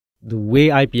the way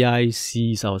IPI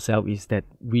sees ourselves is that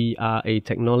we are a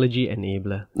technology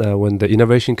enabler. When the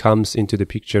innovation comes into the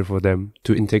picture for them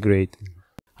to integrate.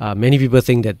 Many people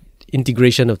think that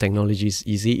integration of technology is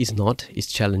easy. It's not.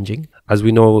 It's challenging. As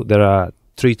we know, there are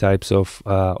 3 types of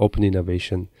open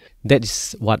innovation. That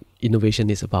is what innovation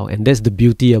is about. And that's the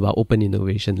beauty about open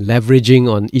innovation, leveraging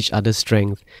on each other's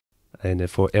strength. And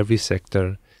for every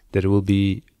sector, there will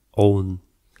be own,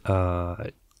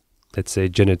 let's say,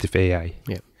 generative AI.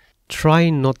 Yeah. Try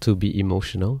not to be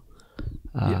emotional.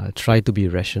 Try to be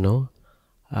rational.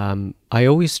 I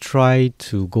always try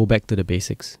to go back to the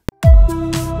basics.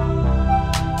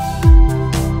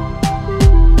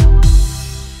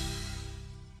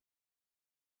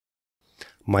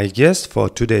 My guest for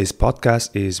today's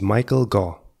podcast is Michael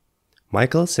Goh.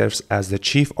 Michael serves as the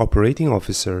Chief Operating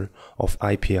Officer of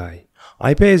IPI.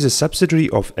 IPI is a subsidiary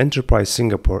of Enterprise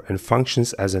Singapore and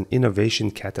functions as an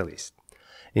innovation catalyst.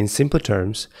 In simple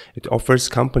terms, it offers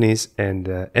companies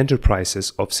and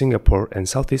enterprises of Singapore and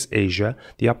Southeast Asia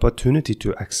the opportunity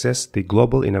to access the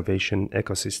global innovation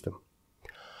ecosystem.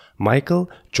 Michael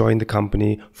joined the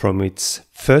company from its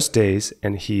first days,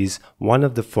 and he is one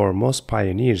of the foremost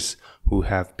pioneers who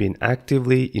have been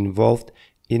actively involved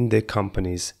in the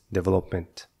company's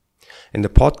development. In the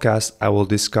podcast, I will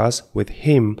discuss with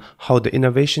him how the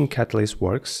innovation catalyst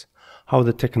works, how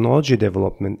the technology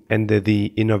development and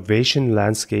the innovation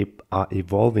landscape are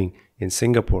evolving in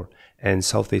Singapore and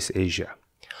Southeast Asia.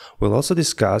 We'll also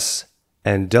discuss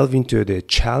and delve into the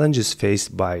challenges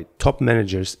faced by top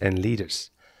managers and leaders,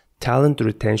 talent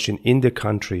retention in the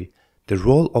country, the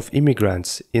role of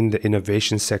immigrants in the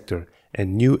innovation sector,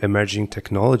 and new emerging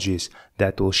technologies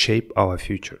that will shape our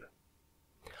future.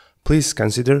 Please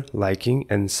consider liking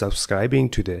and subscribing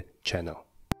to the channel.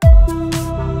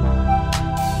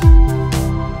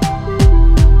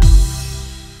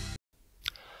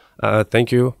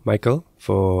 Thank you, Michael,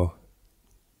 for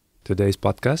today's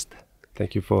podcast.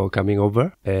 Thank you for coming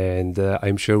over. And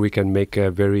I'm sure we can make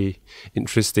a very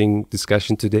interesting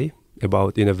discussion today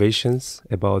about innovations,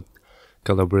 about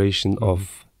collaboration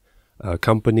of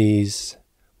companies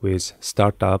with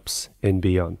startups and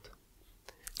beyond.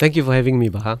 Thank you for having me,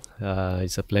 Baha.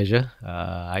 It's a pleasure.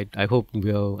 I hope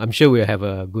I'm sure we'll have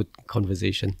a good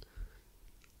conversation.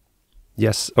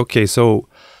 Yes. Okay. So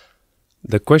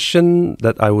the question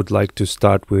that I would like to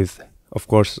start with, of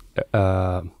course,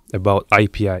 about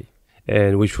IPI,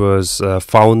 and which was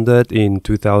founded in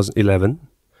 2011,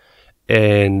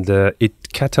 and it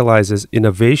catalyzes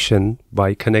innovation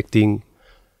by connecting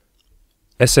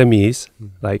SMEs,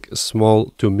 like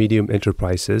small to medium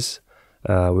enterprises,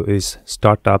 with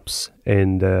startups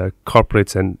and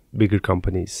corporates and bigger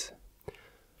companies.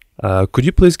 Could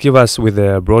you please give us with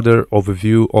a broader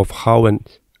overview of how an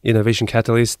innovation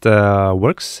catalyst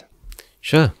works?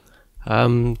 Sure.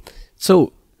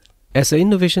 So, as an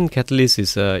innovation catalyst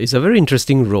is a very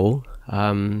interesting role.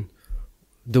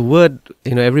 The word,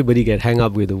 everybody get hung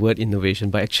up with the word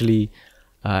innovation, but actually,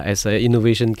 as an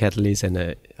innovation catalyst and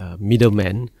a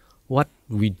middleman, what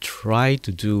we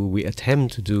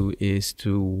attempt to do is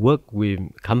to work with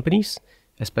companies,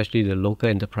 especially the local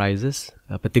enterprises,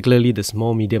 particularly the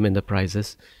small, medium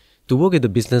enterprises, to work with the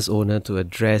business owner to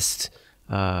address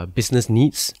business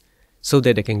needs so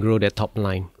that they can grow their top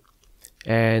line.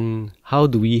 And how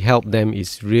do we help them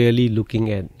is really looking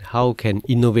at how can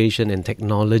innovation and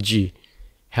technology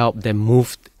help them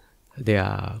move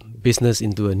their business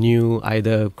into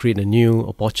either create a new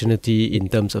opportunity in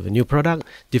terms of a new product,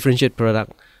 differentiate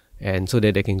product, and so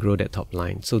that they can grow their top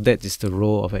line. So that is the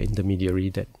role of an intermediary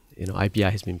that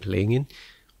IPI has been playing in.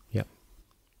 Yeah,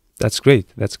 that's great.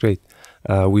 That's great.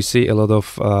 We see a lot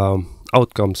of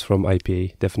outcomes from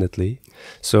IPA, definitely.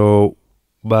 So,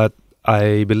 but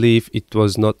I believe it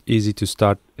was not easy to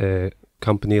start a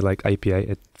company like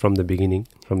IPI from the beginning,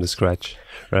 from the scratch,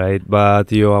 right?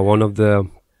 But you are one of the,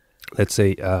 let's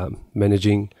say,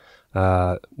 managing,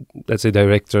 let's say,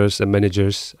 directors and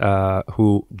managers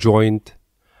who joined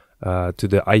to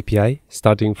the IPI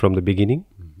starting from the beginning.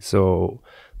 So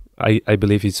I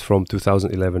believe it's from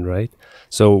 2011, right?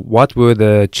 So what were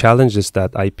the challenges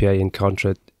that IPI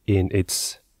encountered in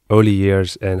its early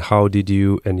years, and how did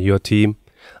you and your team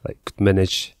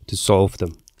manage to solve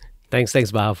them?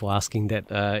 Thanks, Baha, for asking that.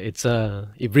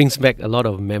 It brings back a lot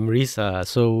of memories.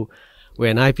 So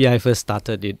when IPI first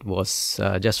started, it was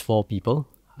just 4 people.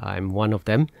 I'm one of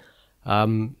them.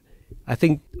 I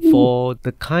think for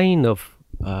the kind of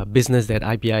business that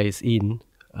IPI is in,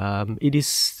 it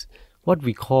is what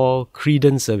we call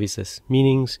credence services,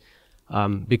 meaning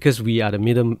because we are the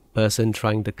middle person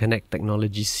trying to connect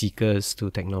technology seekers to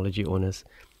technology owners.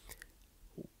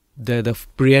 the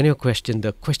perennial question,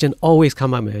 the question always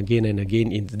come up again and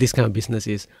again in this kind of business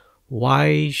is,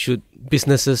 why should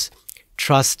businesses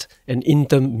trust an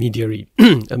intermediary,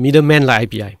 a middleman like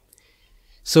IPI?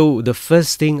 So the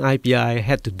first thing IPI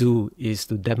had to do is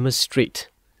to demonstrate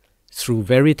through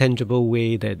very tangible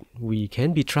way that we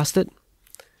can be trusted,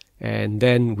 and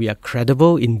then we are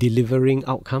credible in delivering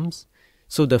outcomes.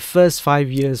 So the first 5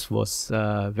 years was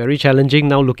very challenging.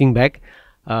 Now looking back,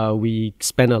 we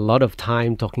spent a lot of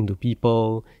time talking to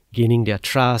people, gaining their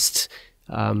trust,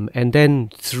 and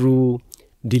then through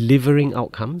delivering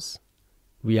outcomes,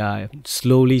 we are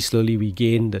slowly we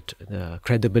gain the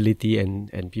credibility,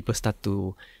 and people start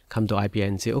to come to IPI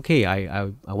and say, okay,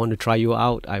 I want to try you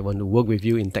out. I want to work with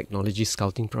you in technology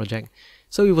scouting project.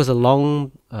 So it was a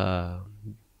long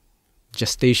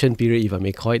gestation period, if I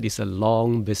may call it. It's a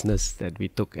long business that we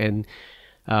took, and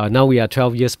now we are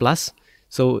 12 years plus.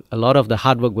 So a lot of the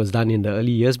hard work was done in the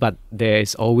early years, but there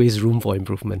is always room for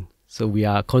improvement. So we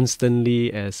are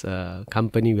constantly, as a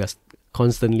company, we are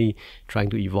constantly trying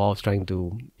to evolve, trying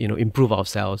to improve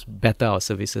ourselves, better our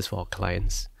services for our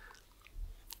clients.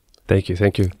 Thank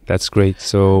you. That's great.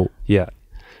 So yeah,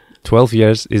 12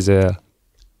 years is a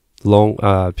long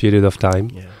period of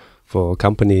time for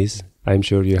companies. I'm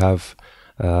sure you have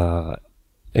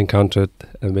encountered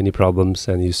many problems,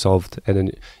 and you solved, and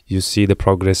then you see the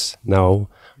progress now.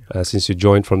 Since you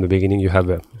joined from the beginning, you have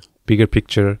a bigger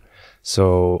picture.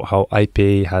 So how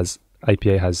IPI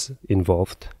has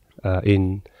involved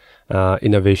in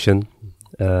innovation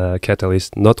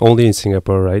catalyst, not only in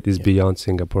Singapore, right? It's beyond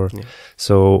Singapore. Yeah.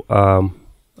 So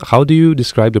how do you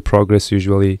describe the progress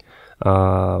usually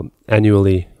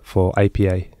annually for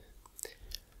IPI?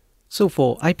 So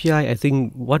for IPI, I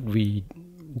think what we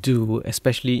do,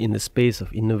 especially in the space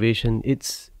of innovation,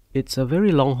 it's a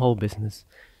very long haul business.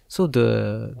 So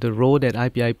the role that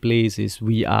IPI plays is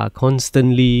we are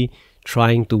constantly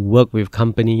trying to work with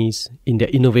companies in their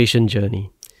innovation journey.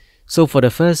 So for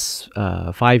the first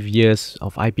 5 years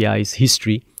of IPI's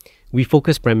history, we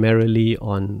focus primarily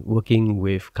on working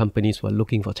with companies who are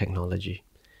looking for technology.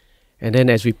 And then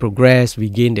as we progress, we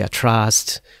gain their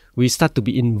trust, we start to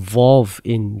be involved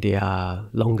in their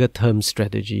longer term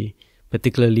strategy,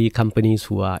 particularly companies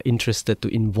who are interested to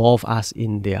involve us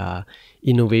in their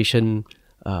innovation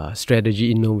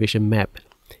strategy, innovation map.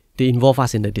 They involve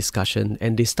us in the discussion,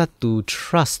 and they start to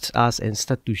trust us and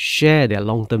start to share their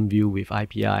long-term view with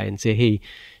IPI and say, hey,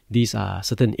 these are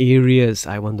certain areas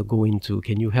I want to go into.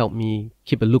 Can you help me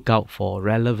keep a lookout for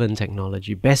relevant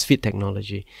technology, best fit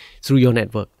technology through your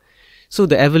network? So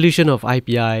the evolution of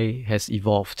IPI has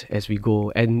evolved as we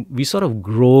go, and we sort of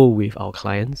grow with our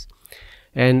clients.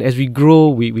 And as we grow,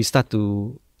 we start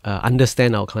to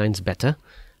understand our clients better.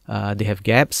 They have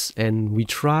gaps, and we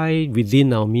try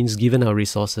within our means, given our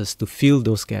resources, to fill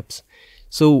those gaps.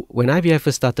 So when IPI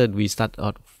first started, we started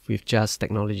out with just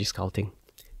technology scouting,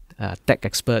 tech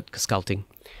expert scouting.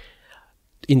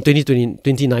 In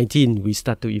 2019, we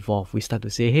start to evolve. We start to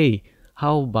say, hey,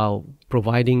 how about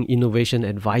providing innovation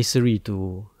advisory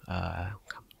to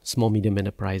small, medium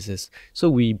enterprises? So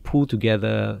we pull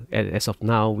together, as of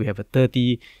now, we have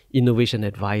 30 innovation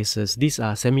advisors. These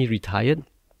are semi-retired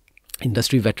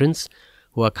industry veterans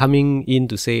who are coming in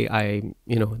to say,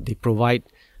 they provide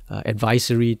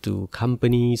advisory to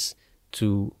companies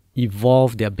to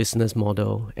evolve their business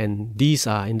model. And these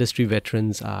are industry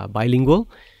veterans, are bilingual.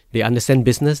 They understand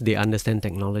business, they understand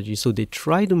technology. So they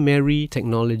try to marry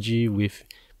technology with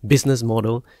business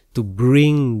model to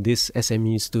bring these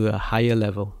SMEs to a higher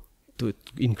level, to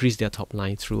increase their top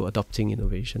line through adopting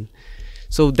innovation.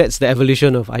 So that's the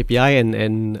evolution of IPI,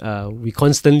 and we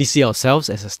constantly see ourselves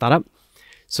as a startup.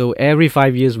 So every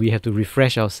 5 years we have to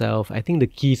refresh ourselves. I think the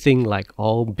key thing, like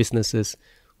all businesses,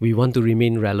 we want to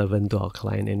remain relevant to our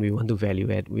client, and we want to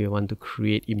value add. We want to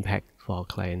create impact for our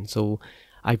client. So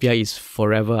IPI is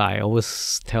forever. I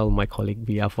always tell my colleague,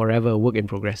 we are forever a work in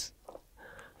progress.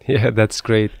 Yeah, that's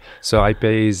great. So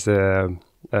IPI is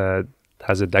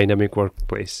has a dynamic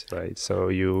workplace, right? So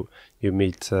you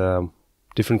meet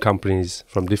different companies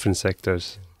from different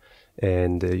sectors,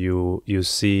 and you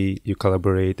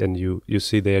collaborate, and you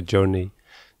see their journey,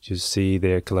 you see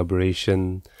their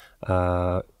collaboration,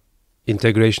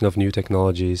 integration of new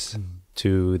technologies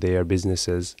to their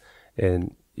businesses,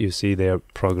 and you see their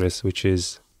progress, which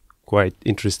is quite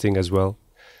interesting as well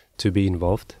to be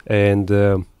involved. And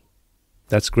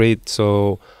that's great.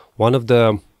 So one of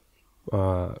the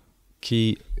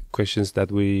key questions that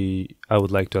I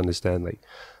would like to understand, like,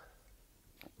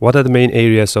 what are the main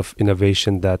areas of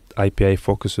innovation that IPI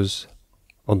focuses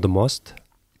on the most?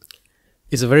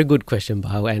 It's a very good question,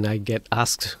 Bao, and I get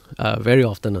asked very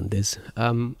often on this.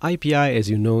 IPI, as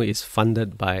you know, is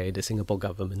funded by the Singapore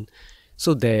government.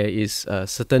 So there is a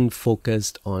certain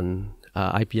focus on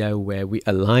IPI where we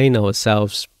align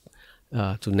ourselves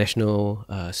to national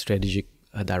strategic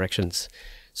directions.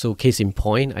 So case in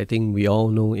point, I think we all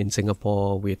know in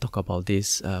Singapore, we talk about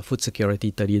this food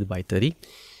security 30 by 30.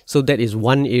 So that is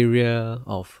one area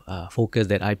of focus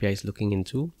that IPI is looking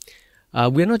into.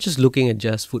 We're not just looking at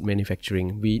just food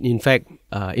manufacturing. In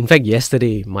fact,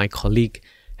 yesterday, my colleague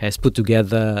has put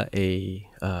together a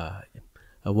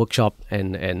workshop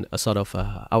and a sort of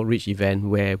outreach event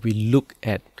where we look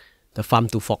at the farm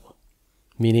to fork,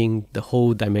 meaning the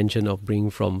whole dimension of bringing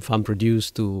from farm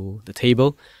produce to the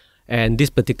table. And this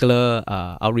particular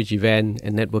outreach event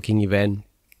and networking event,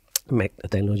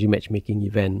 technology matchmaking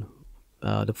event,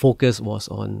 the focus was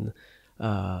on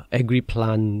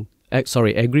agri-food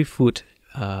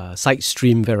side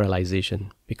stream varialization,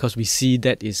 because we see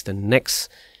that is the next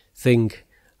thing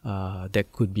that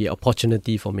could be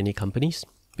opportunity for many companies,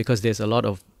 because there's a lot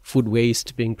of food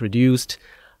waste being produced.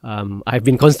 I've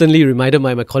been constantly reminded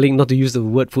by my colleague not to use the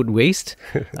word food waste,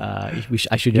 which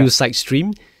I should use side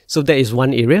stream. So that is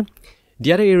one area.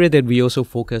 The other area that we also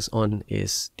focus on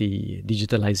is the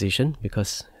digitalization,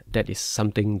 because that is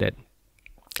something that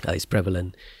is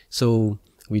prevalent. So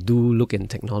we do look in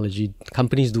technology.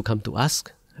 Companies do come to us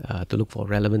to look for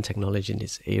relevant technology in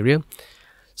this area.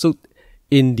 So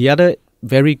in the other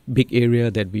very big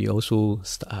area that we also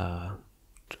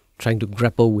trying to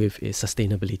grapple with is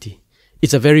sustainability.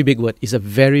 It's a very big word. It's a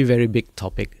very, very big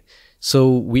topic.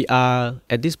 So we are,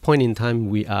 at this point in time,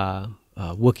 we are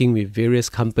working with various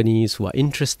companies who are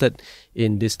interested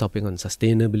in this topic on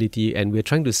sustainability, and we're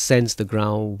trying to sense the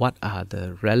ground, what are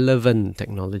the relevant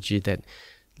technology that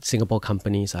Singapore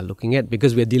companies are looking at,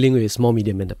 because we're dealing with small,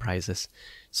 medium enterprises.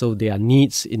 So their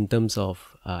needs in terms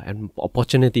of an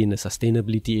opportunity in the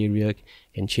sustainability area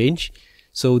can change.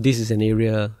 So this is an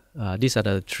area, these are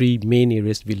the three main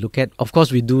areas we look at. Of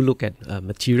course, we do look at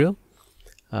material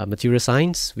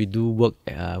science. We do work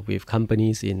with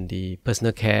companies in the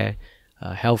personal care,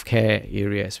 healthcare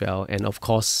area as well, and of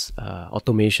course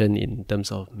automation in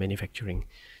terms of manufacturing.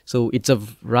 So it's a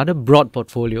rather broad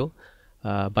portfolio,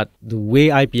 but the way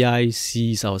IPI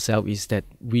sees ourselves is that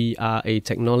we are a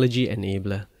technology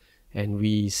enabler, and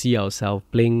we see ourselves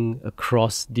playing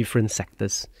across different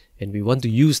sectors, and we want to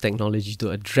use technology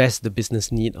to address the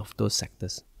business need of those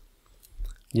sectors.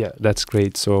 Yeah, that's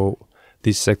great. So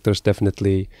these sectors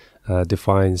definitely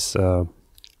defines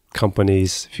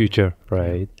companies' future,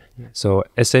 right? Yeah. So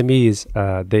SMEs,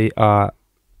 they are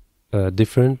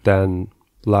different than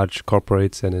large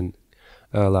corporates and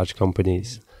large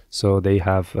companies. Yeah. So they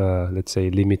have, let's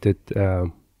say, limited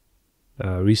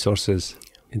resources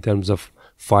in terms of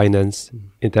finance,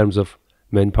 in terms of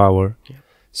manpower. Yeah.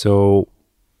 So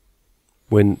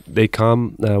when they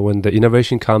come, when the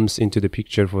innovation comes into the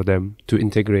picture for them to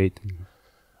integrate,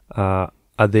 are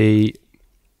they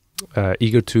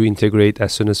eager to integrate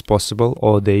as soon as possible,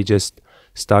 or they just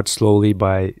start slowly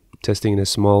by testing in a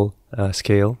small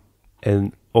scale,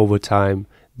 and over time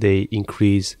they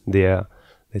increase their,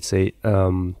 let's say,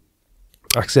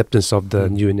 acceptance of the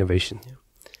new innovation? Yeah.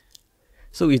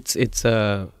 So it's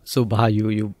so Baha,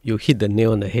 you hit the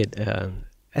nail on the head.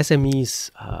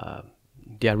 SMEs,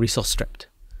 they are resource strapped.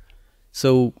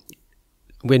 So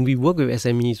when we work with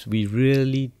SMEs, we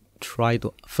really try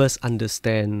to first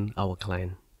understand our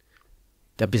client,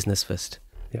 their business first.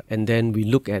 Yeah. And then we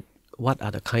look at what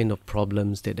are the kind of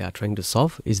problems that they are trying to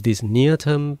solve. Is this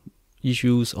near-term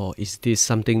issues, or is this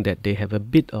something that they have a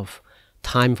bit of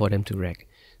time for them to react?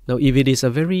 Now, if it is a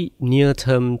very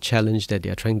near-term challenge that they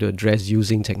are trying to address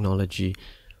using technology,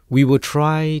 we will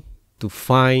try to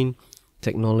find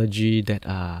technology that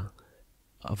are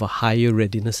of a higher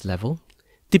readiness level.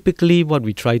 Typically, what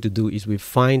we try to do is we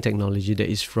find technology that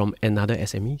is from another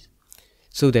SME,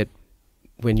 so that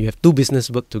when you have two business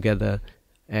work together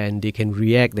and they can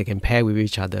react, they can pair with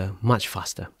each other much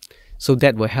faster. So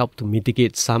that will help to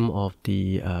mitigate some of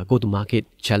the go-to-market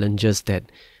challenges that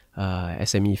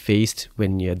SME faced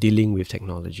when you're dealing with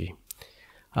technology.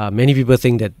 Many people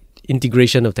think that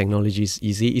integration of technology is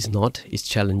easy. It's not. It's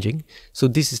challenging. So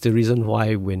this is the reason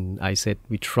why when I said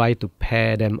we try to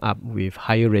pair them up with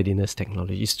higher readiness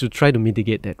technology, is to try to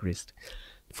mitigate that risk.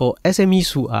 For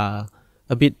SMEs who are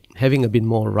having a bit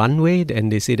more runway,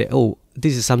 and they say that, oh,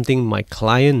 this is something my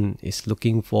client is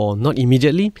looking for, not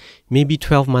immediately, maybe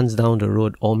 12 months down the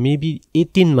road, or maybe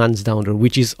 18 months down the road,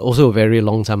 which is also a very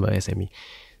long time for SME.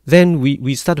 Then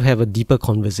we start to have a deeper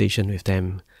conversation with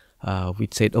them. We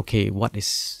said, okay, what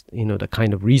is the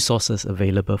kind of resources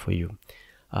available for you?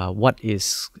 What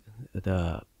is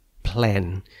the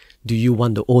plan. Do you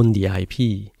want to own the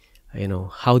IP?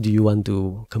 How do you want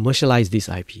to commercialize this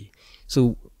IP?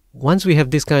 So once we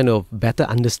have this kind of better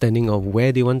understanding of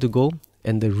where they want to go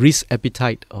and the risk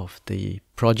appetite of the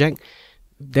project,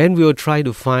 then we will try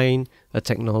to find a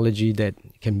technology that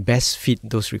can best fit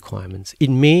those requirements. It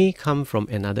may come from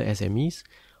another SMEs,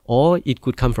 or it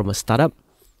could come from a startup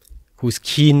who's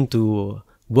keen to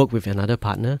work with another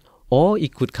partner, or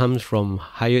it could come from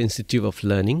higher institute of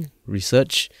learning,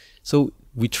 research. So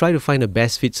we try to find a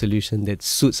best fit solution that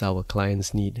suits our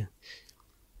client's need.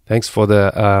 Thanks for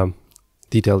the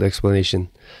detailed explanation.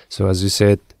 So as you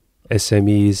said,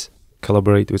 SMEs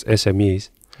collaborate with SMEs.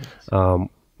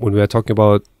 When we are talking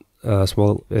about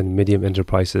small and medium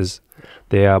enterprises,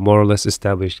 they are more or less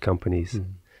established companies.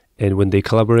 And when they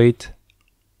collaborate,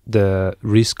 the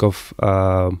risk of,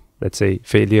 let's say,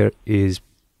 failure is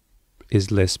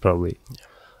less probably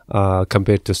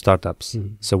compared to startups.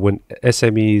 So when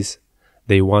SMEs,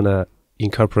 they want to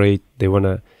incorporate, they want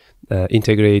to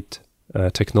integrate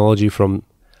technology from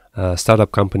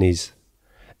startup companies.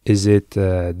 Is it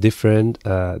different?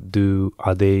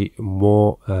 Are they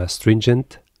more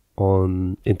stringent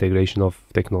on integration of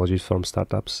technologies from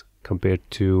startups compared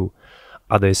to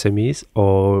other SMEs,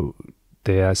 or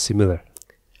they are similar?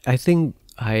 I think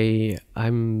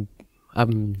I'm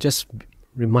just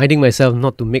reminding myself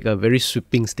not to make a very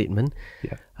sweeping statement,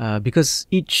 because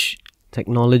each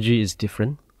technology is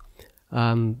different.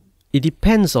 It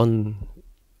depends on.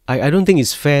 I don't think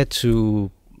it's fair to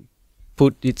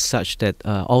put it such that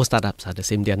all startups are the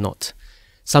same. They are not.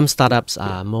 Some startups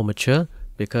are more mature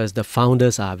because the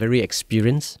founders are very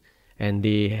experienced and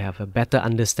they have a better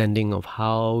understanding of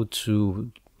how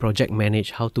to project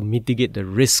manage, how to mitigate the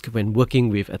risk when working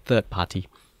with a third party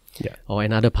or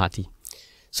another party.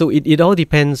 So it all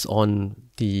depends on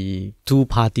the two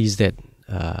parties that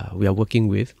we are working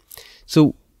with.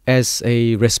 So as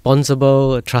a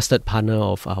responsible, trusted partner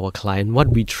of our client, what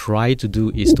we try to do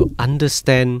is to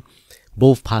understand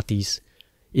both parties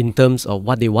in terms of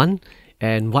what they want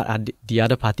and what are the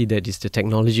other party, that is the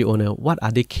technology owner, what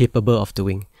are they capable of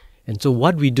doing. And so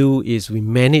what we do is we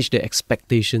manage the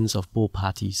expectations of both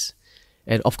parties.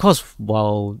 And of course,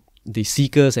 while the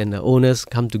seekers and the owners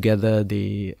come together,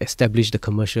 they establish the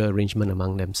commercial arrangement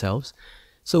among themselves.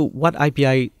 So what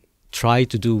IPI try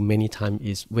to do many times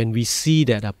is when we see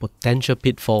that there are potential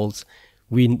pitfalls,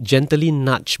 we gently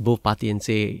nudge both parties and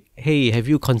say, hey, have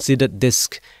you considered this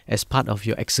as part of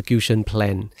your execution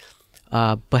plan?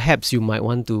 Perhaps you might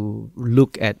want to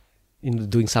look at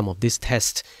doing some of these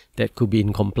tests that could be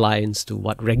in compliance to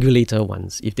what regulator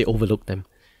wants if they overlook them.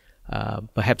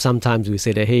 Perhaps sometimes we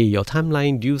say that, hey, your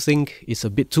timeline, do you think is a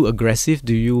bit too aggressive?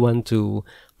 Do you want to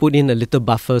put in a little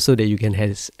buffer so that you can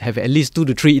have at least 2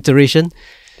 to 3 iterations?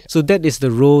 So that is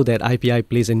the role that IPI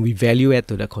plays, and we value add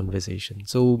to the conversation.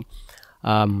 So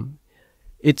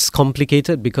it's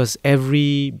complicated because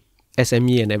every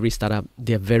SME and every startup,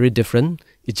 they are very different.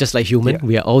 It's just like human.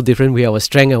 We are all different. We have our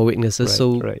strengths and weaknesses.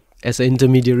 As an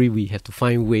intermediary, we have to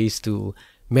find ways to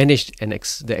manage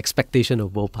the expectation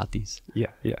of both parties.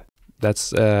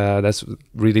 That's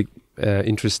really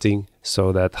interesting.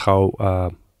 So that how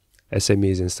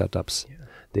SMEs and startups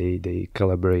they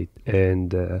collaborate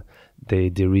and they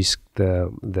de-risk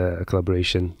the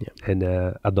collaboration and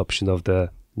adoption of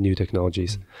the new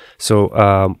technologies.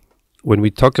 So when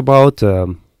we talk about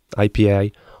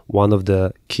IPI, one of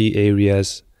the key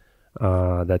areas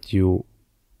that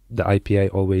the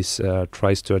IPI always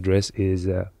tries to address is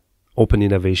open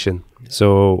innovation.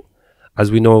 So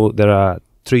as we know, there are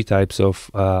 3 types of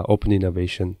open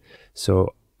innovation.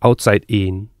 So outside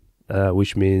in,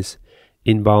 which means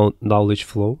inbound knowledge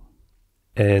flow,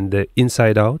 and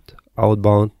inside out,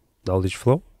 outbound knowledge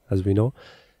flow, as we know,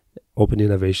 open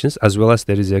innovations, as well as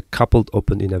there is a coupled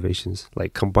open innovations,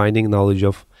 like combining knowledge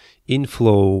of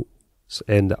inflows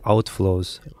and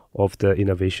outflows of the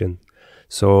innovation.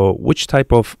 So which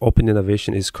type of open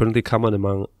innovation is currently common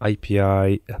among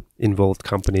IPI involved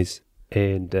companies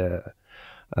and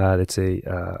let's say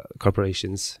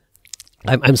corporations?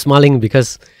 I'm smiling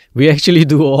because we actually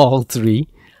do all 3.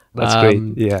 That's great.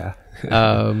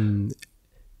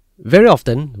 Very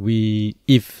often,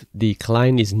 if the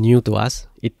client is new to us,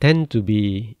 it tends to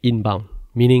be inbound,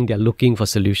 meaning they're looking for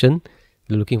solution,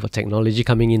 they're looking for technology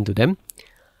coming into them.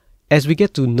 As we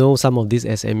get to know some of these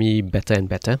SME better and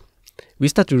better, we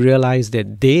start to realize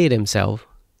that they themselves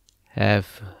have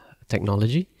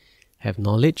technology, have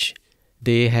knowledge,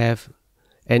 they have,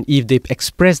 and if they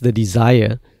express the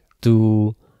desire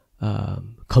to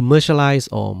commercialize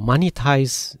or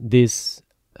monetize these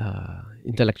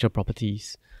intellectual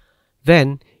properties,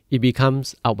 then it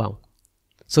becomes outbound.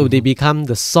 So they become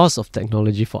the source of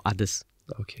technology for others.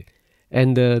 Okay.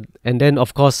 And then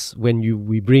of course when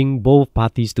we bring both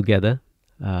parties together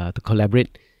to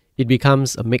collaborate, it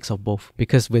becomes a mix of both,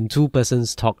 because when two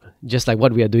persons talk, just like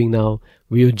what we are doing now,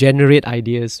 we will generate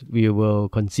ideas, we will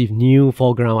conceive new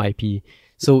foreground IP.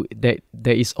 So there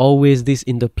is always this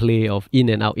interplay of in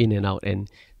and out, and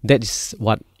that is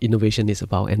what innovation is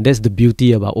about. And that's the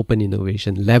beauty about open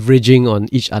innovation, leveraging on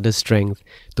each other's strength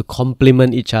to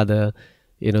complement each other,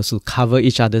 to cover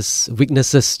each other's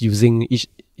weaknesses using each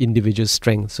individual's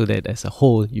strength, so that as a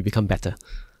whole you become better.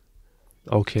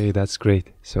 Okay, that's great.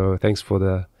 So thanks for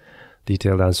the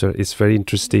detailed answer. It's very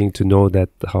interesting to know that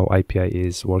how IPI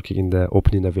is working in the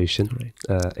open innovation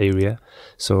area.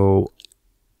 So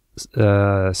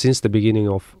since the beginning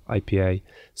of IPI,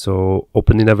 so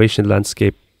open innovation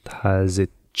landscape, has it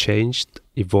changed,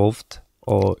 evolved,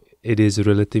 or it is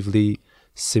relatively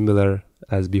similar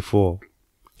as before?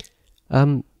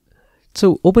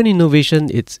 So open innovation,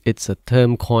 it's a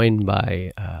term coined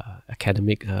by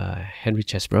academic Henry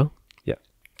Chesbrough. Yeah.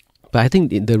 But I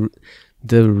think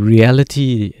the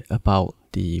reality about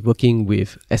the working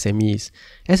with SMEs,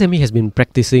 SME has been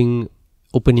practicing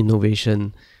open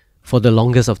innovation for the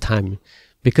longest of time,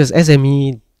 because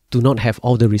SME do not have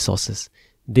all the resources.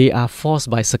 They are forced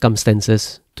by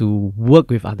circumstances to work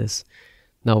with others.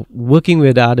 Now, working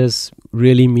with others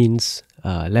really means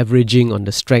leveraging on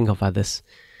the strength of others.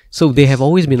 So they have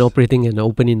always been operating in an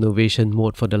open innovation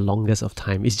mode for the longest of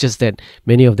time. It's just that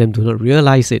many of them do not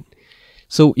realize it.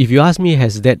 So if you ask me,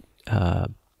 has that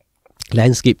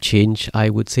landscape changed? I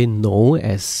would say no,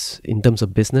 as in terms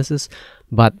of businesses,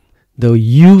 but the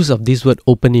use of this word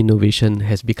open innovation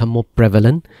has become more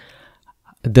prevalent.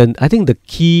 Then I think the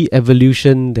key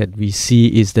evolution that we see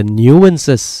is the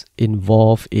nuances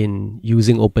involved in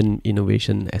using open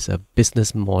innovation as a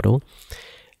business model.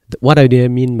 What I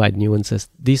mean by nuances,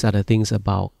 these are the things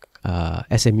about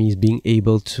SMEs being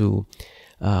able to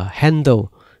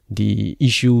handle the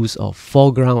issues of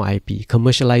foreground IP,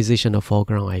 commercialization of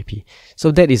foreground IP. So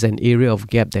that is an area of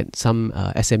gap that some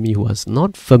SME who was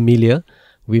not familiar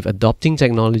with adopting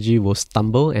technology will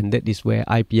stumble, and that is where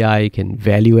IPI can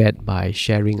value add by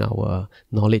sharing our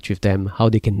knowledge with them, how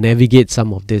they can navigate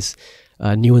some of these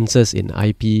nuances in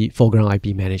IP, foreground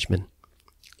IP management.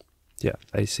 Yeah,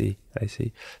 I see.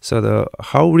 So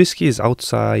how risky is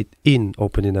outside in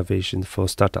open innovation for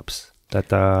startups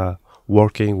that are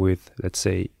working with, let's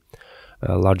say,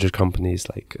 larger companies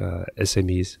like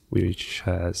SMEs, which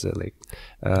has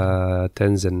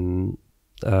tens and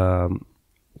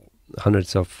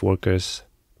hundreds of workers,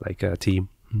 like a team.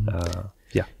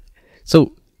 Yeah.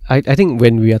 So I think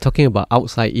when we are talking about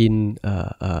outside in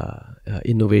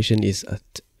innovation, is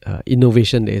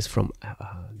innovation is from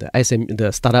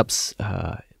the startups,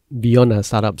 beyond the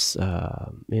startups,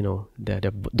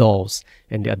 the doors,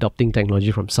 and they're adopting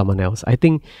technology from someone else. I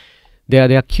think there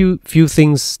are few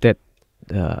things that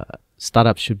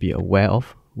startups should be aware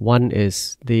of. One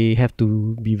is they have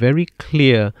to be very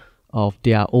clear of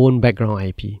their own background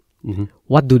IP.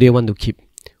 What do they want to keep?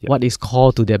 Yeah. What is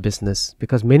core to their business?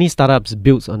 Because many startups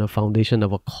build on a foundation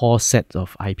of a core set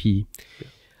of IP.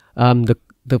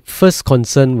 The first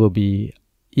concern will be,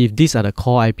 if these are the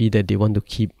core IP that they want to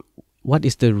keep, what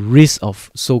is the risk of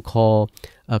so-called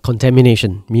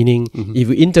contamination? Meaning, if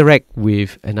you interact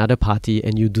with another party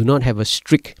and you do not have a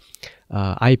strict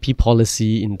IP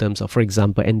policy in terms of, for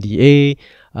example, NDA,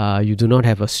 you do not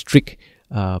have a strict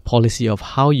policy of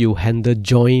how you handle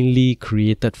jointly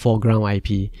created foreground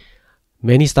IP,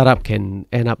 many startups can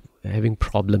end up having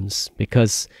problems,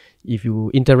 because if you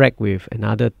interact with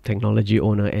another technology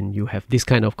owner and you have this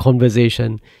kind of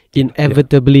conversation,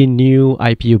 inevitably new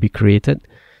IP will be created.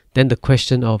 Then the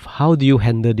question of how do you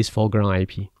handle this foreground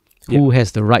IP? Who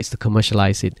has the rights to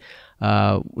commercialize it?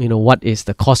 What is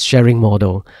the cost sharing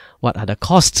model? What are the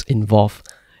costs involved?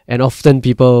 And often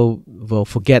people will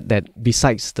forget that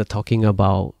besides the talking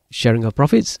about sharing of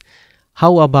profits,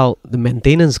 how about the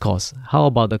maintenance cost? How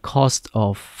about the cost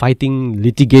of fighting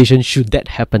litigation should that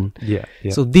happen?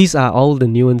 So these are all the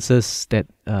nuances that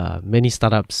many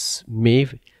startups may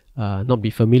not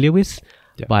be familiar with.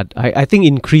 But I think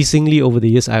increasingly over the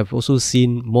years, I've also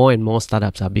seen more and more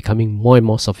startups are becoming more and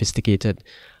more sophisticated.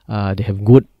 They have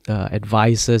good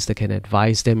advisors that can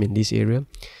advise them in this area.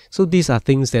 So these are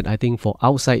things that I think for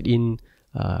outside in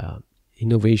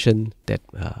innovation that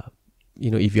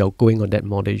if you're going on that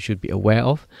model, you should be aware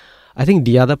of. I think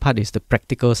the other part is the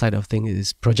practical side of things,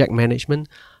 is project management.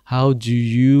 How do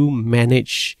you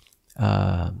manage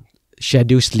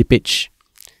schedule slippage,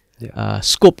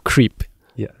 scope creep?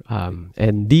 Yeah.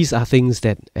 And these are things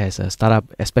that as a startup,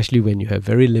 especially when you have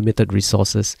very limited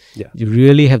resources, Yeah. you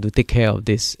really have to take care of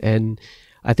this. And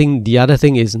I think the other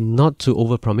thing is not to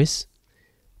overpromise,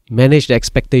 manage the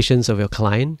expectations of your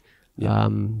client,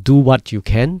 do what you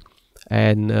can.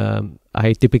 And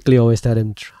I typically always tell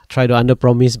them, try to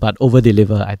underpromise but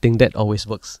overdeliver. I think that always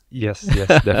works. Yes,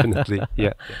 definitely.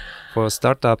 Yeah. For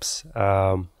startups,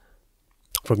 from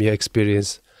your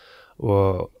experience,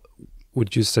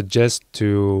 would you suggest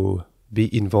to be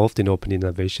involved in open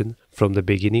innovation from the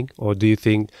beginning, or do you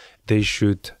think they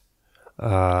should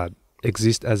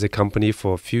exist as a company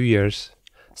for a few years,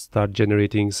 start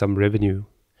generating some revenue,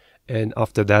 and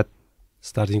after that,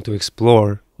 starting to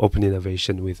explore open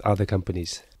innovation with other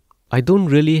companies? I don't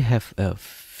really have a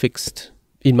fixed,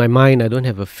 in my mind, I don't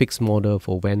have a fixed model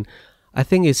for when. I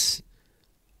think it's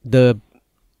the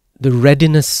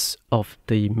readiness of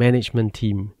the management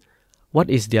team. What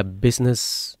is their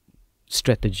business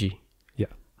strategy? Yeah.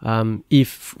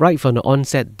 If right from the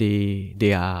onset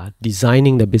they are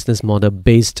designing the business model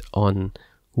based on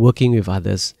working with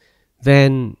others,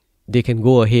 then they can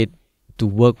go ahead to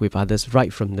work with others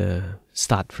right from the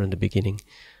start, from the beginning.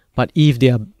 But if they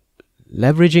are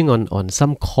leveraging on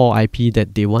some core IP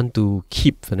that they want to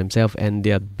keep for themselves, and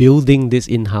they are building this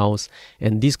in-house,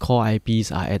 and these core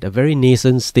IPs are at a very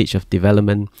nascent stage of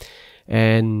development,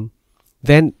 and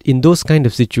then in those kind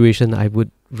of situations, I would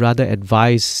rather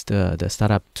advise the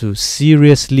startup to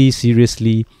seriously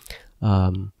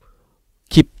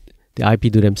keep the IP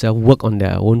to themselves, work on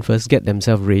their own first, get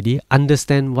themselves ready,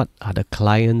 understand what are the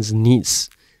client's needs,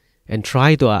 and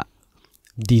try to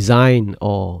design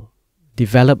or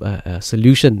develop a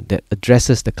solution that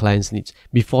addresses the client's needs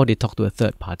before they talk to a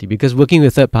third party. Because working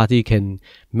with third party can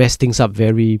mess things up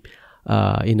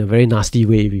in a very nasty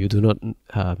way if you do not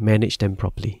manage them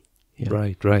properly.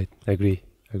 Yeah. Right. Agree.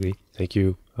 Thank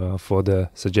you for the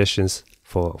suggestions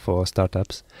for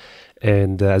startups.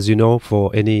 And as you know,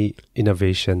 for any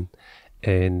innovation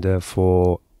and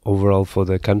for overall for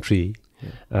the country,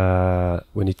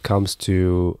 when it comes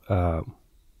to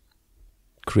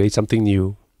create something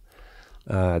new,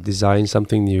 design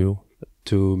something new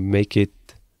to make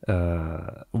it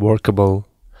workable,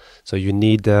 so you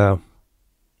need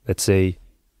let's say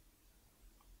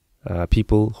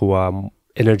people who are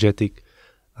energetic,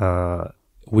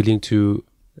 willing to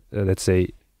let's say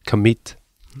commit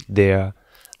their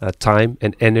time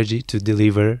and energy to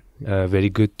deliver very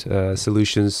good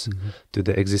solutions to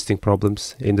the existing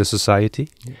problems in the society.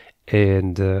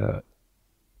 And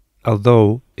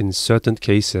although in certain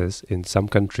cases, in some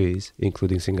countries,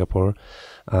 including Singapore,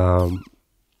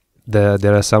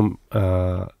 there are some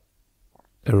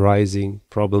arising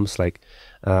problems, like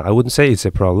I wouldn't say it's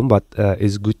a problem, but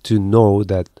it's good to know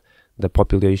that the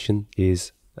population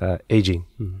is aging.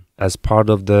 As part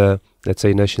of the, let's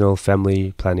say, national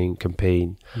family planning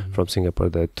campaign from Singapore.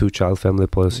 The two-child family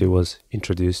policy was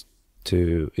introduced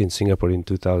in Singapore in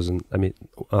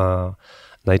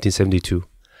 1972.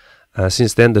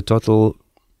 Since then, the total,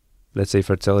 let's say,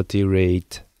 fertility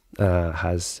rate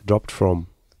has dropped from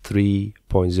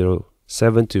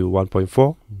 3.07 to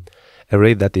 1.4, a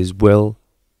rate that is well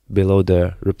below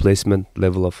the replacement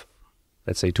level of,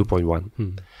 let's say,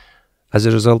 2.1. As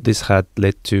a result, this had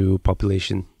led to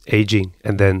population aging,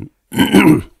 and then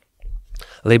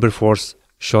labor force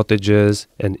shortages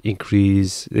and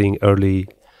increasing elderly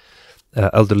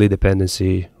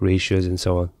dependency ratios and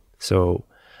so on. So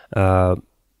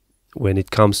when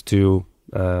it comes to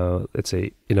let's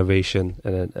say innovation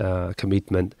and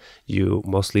commitment, you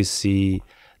mostly see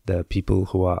the people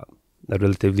who are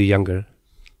relatively younger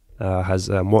has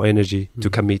more energy to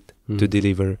commit to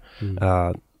deliver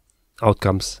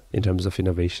outcomes in terms of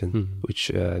innovation,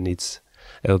 which needs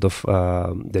a lot of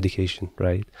dedication,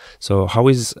 right? So how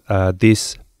is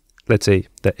this, let's say,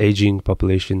 the aging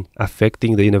population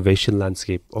affecting the innovation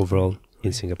landscape overall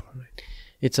in Singapore?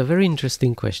 It's a very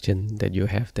interesting question that you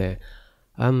have there.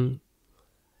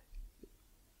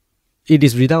 It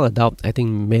is without a doubt, I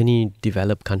think many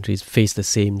developed countries face the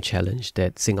same challenge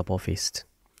that Singapore faced.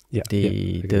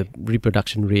 The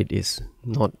reproduction rate is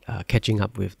not catching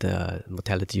up with the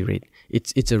mortality rate.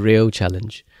 It's a real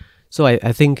challenge. So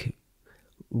I think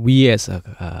we as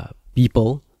a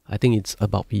people, I think it's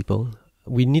about people,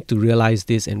 we need to realize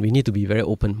this, and we need to be very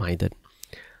open-minded.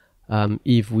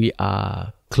 If we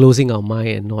are closing our mind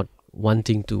and not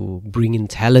wanting to bring in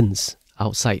talents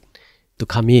outside to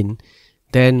come in,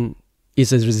 then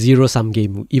it's a zero-sum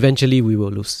game. Eventually we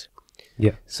will lose.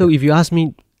 So if you ask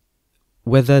me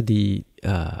whether the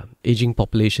aging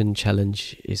population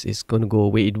challenge is going to go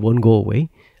away, it won't go away.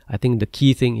 I think the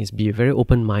key thing is be very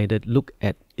open-minded, look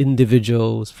at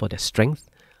individuals for their strength,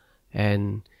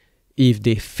 And if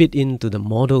they fit into the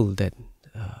model that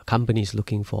company is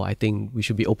looking for, I think we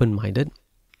should be open-minded.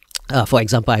 For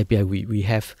example, IPI, we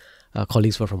have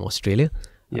colleagues from Australia.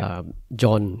 Yeah.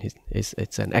 John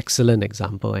it's an excellent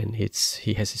example, and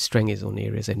he has his strength in his own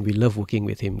areas, and we love working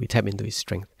with him. We tap into his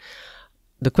strength.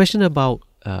 The question about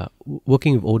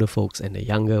working with older folks and the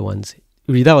younger ones,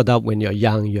 without a doubt, when you're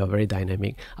young, you're very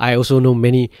dynamic. I also know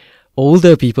many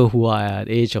older people who are at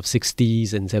the age of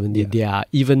 60s and 70s. They are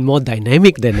even more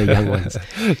dynamic than the young ones.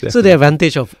 So the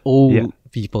advantage of old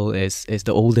people is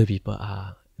the older people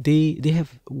are, they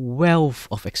have wealth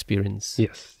of experience.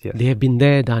 Yes. They have been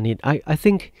there, done it. I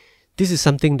think this is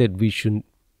something that we should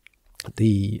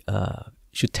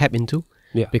tap into,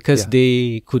 because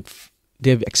they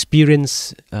have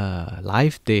experienced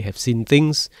life, they have seen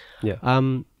things,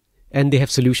 and they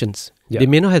have solutions. They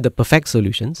may not have the perfect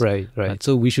solutions, Right.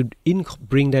 So we should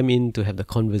bring them in to have the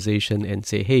conversation and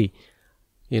say, hey,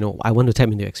 I want to tap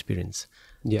into your experience.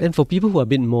 Then for people who are a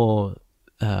bit more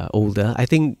older, I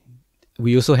think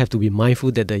we also have to be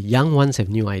mindful that the young ones have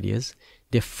new ideas,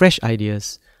 they're fresh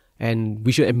ideas, and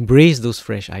we should embrace those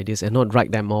fresh ideas and not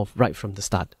write them off right from the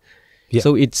start.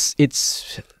 So it's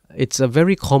a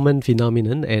very common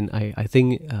phenomenon, and I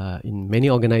think in many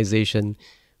organizations,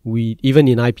 even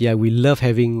in IPI, we love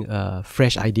having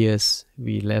fresh ideas.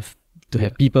 We love to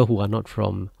have people who are not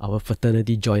from our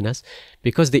fraternity join us,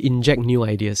 because they inject new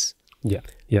ideas.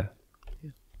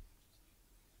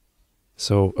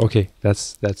 So okay,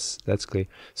 that's clear.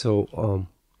 So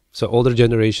older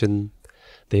generation,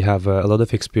 they have a lot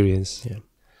of experience.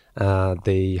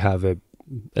 They have a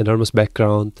enormous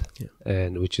background,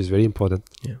 and which is very important.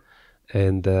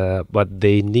 And but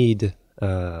they need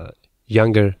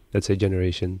younger, let's say,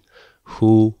 generation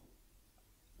who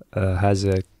has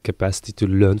a capacity to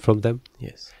learn from them.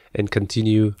 And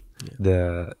continue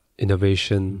the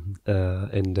innovation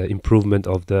and the improvement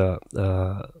of the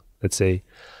let's say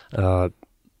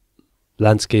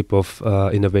landscape of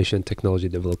innovation technology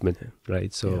development,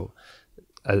 right? So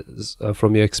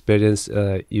from your experience,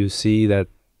 you see that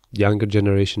younger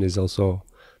generation is also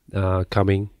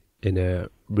coming in a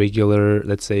regular,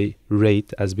 let's say,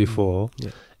 rate as before,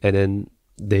 and then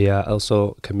they are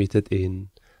also committed in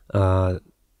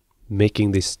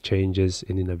making these changes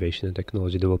in innovation and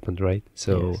technology development, right?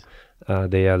 So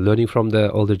they are learning from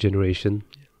the older generation,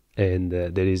 and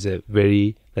there is a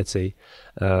very, let's say,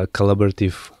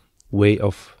 collaborative way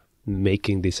of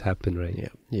making this happen, right?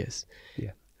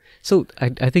 So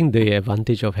I think the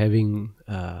advantage of having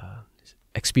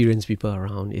experienced people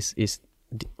around is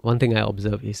one thing I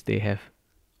observe is they have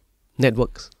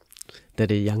networks that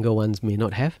the younger ones may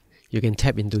not have. You can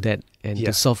tap into that and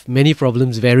to solve many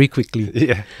problems very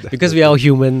quickly. Because we are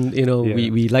human,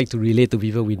 we like to relate to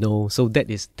people we know. So that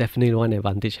is definitely one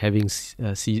advantage, having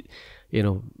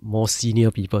more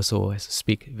senior people, so as to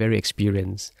speak, very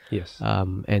experienced.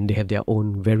 And they have their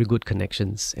own very good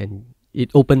connections, and it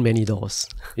opened many doors.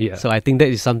 So I think that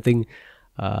is something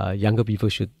younger people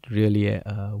should really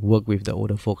work with the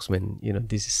older folks when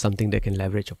this is something they can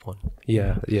leverage upon.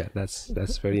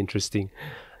 That's very interesting.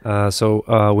 So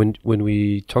when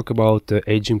we talk about the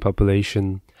aging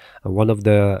population, one of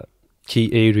the key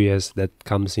areas that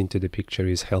comes into the picture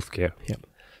is healthcare.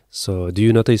 So do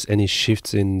you notice any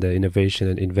shifts in the innovation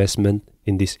and investment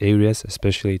in these areas,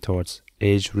 especially towards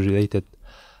age-related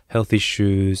health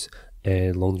issues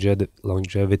and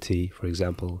longevity, for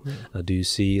example? Do you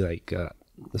see like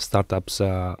startups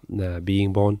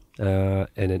being born and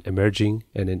then emerging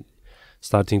and then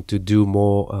starting to do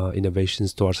more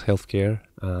innovations towards healthcare?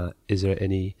 Is there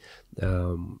any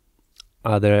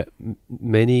are there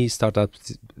many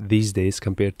startups these days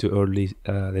compared to early,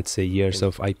 let's say, years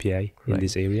of IPI in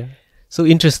this area? So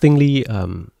interestingly,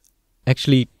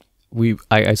 actually,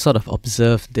 I sort of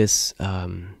observed this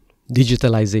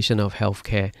digitalization of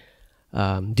healthcare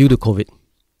due to COVID,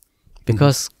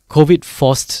 because COVID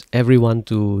forced everyone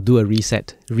to do a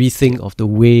reset, rethink of the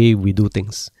way we do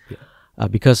things,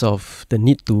 because of the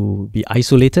need to be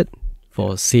isolated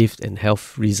for safe and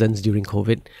health reasons during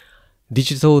COVID.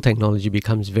 Digital technology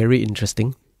becomes very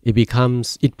interesting.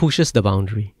 It pushes the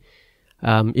boundary.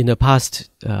 In the past,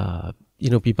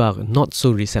 people are not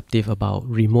so receptive about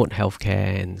remote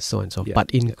healthcare and so on and so forth.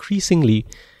 But increasingly,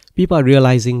 people are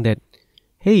realizing that,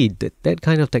 hey, that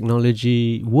kind of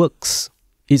technology works.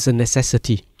 It's a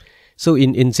necessity. So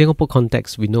in Singapore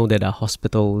context, we know that our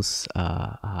hospitals,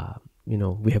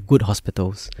 we have good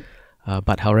hospitals.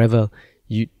 But however,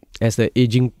 as the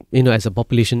aging, as the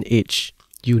population age,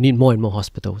 you need more and more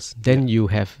hospitals. Then you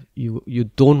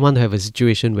don't want to have a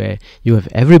situation where you have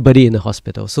everybody in the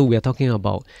hospital. So we are talking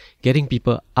about getting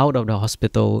people out of the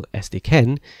hospital as they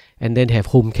can, and then have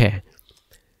home care.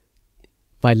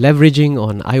 By leveraging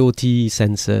on IoT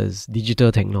sensors,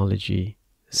 digital technology,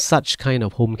 such kind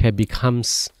of home care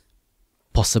becomes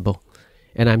possible.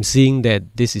 And I'm seeing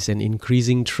that this is an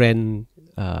increasing trend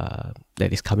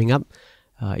that is coming up.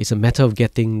 It's a matter of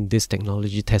getting this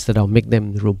technology tested out, make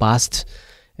them robust,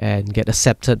 and get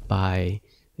accepted by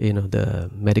the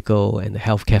medical and the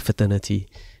healthcare fraternity.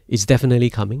 It's definitely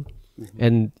coming.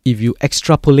 And if you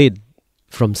extrapolate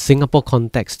from Singapore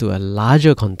context to a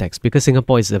larger context, because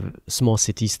Singapore is a small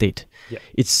city state,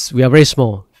 we are very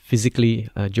small physically,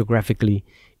 geographically.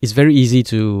 It's very easy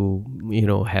to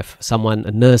have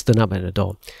a nurse turn up at the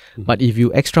door. But if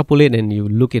you extrapolate and you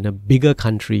look in a bigger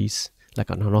countries like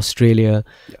in Australia,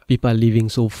 people are living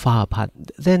so far apart,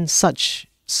 then such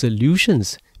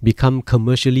solutions become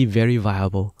commercially very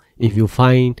viable if you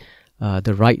find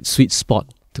the right sweet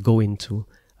spot to go into,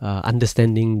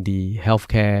 understanding the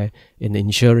healthcare and the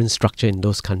insurance structure in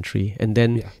those countries, and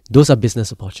then those are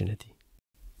business opportunity.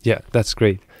 Yeah, that's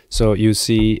great. So you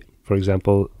see, for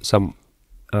example, some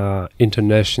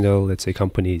international, let's say,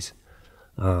 companies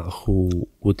who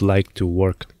would like to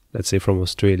work, let's say, from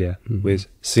Australia with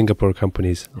Singapore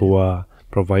companies who are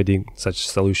providing such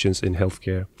solutions in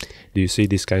healthcare. Do you see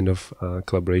this kind of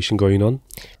collaboration going on?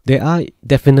 There are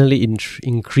definitely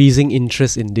increasing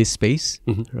interest in this space,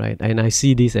 right? And I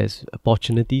see this as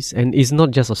opportunities. And it's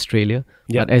not just Australia,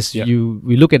 but as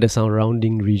we look at the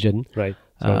surrounding region, right?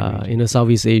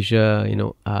 Southeast Asia,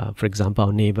 for example,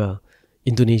 our neighbor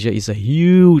Indonesia is a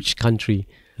huge country.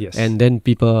 Yes. And then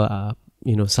people,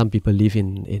 some people live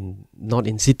in not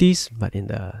in cities, but in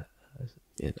the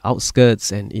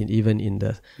outskirts and even in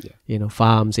the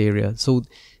farms area. So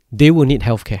they will need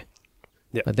healthcare.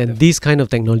 But then this kind of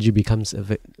technology becomes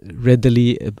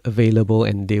readily available,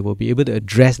 and they will be able to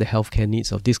address the healthcare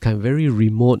needs of this kind of very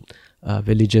remote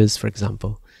villages, for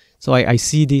example. So I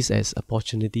see this as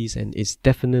opportunities, and it's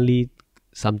definitely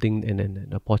something and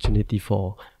an opportunity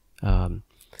for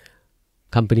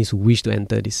companies who wish to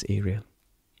enter this area.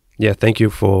 Yeah, thank you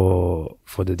for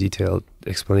the detailed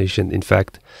explanation. In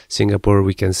fact, Singapore,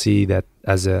 we can see that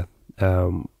as a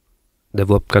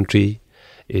developed country,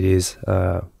 it is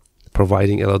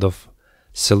providing a lot of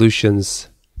solutions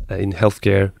in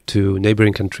healthcare to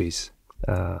neighboring countries,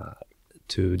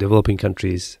 to developing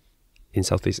countries in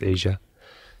Southeast Asia.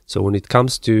 So when it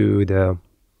comes to the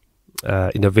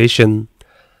innovation,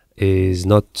 is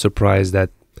not surprised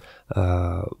that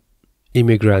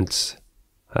immigrants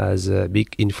has a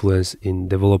big influence in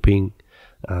developing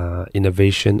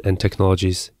innovation and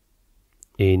technologies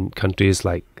in countries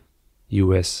like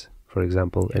US, for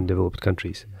example, and developed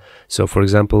countries. So, for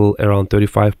example, around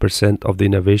 35% of the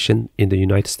innovation in the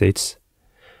United States,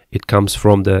 it comes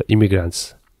from the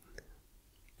immigrants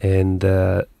and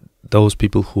those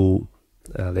people who,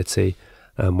 let's say,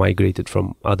 migrated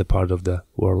from other part of the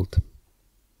world.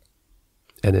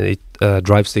 And it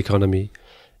drives the economy.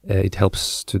 It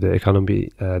helps to the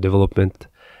economy development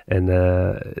and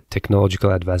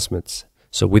technological advancements.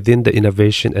 So within the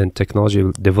innovation and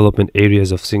technology development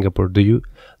areas of Singapore, do you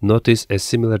notice a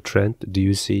similar trend? Do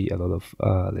you see a lot of,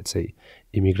 let's say,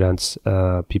 immigrants,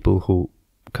 people who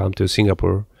come to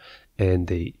Singapore and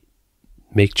they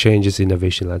make changes in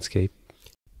innovation landscape?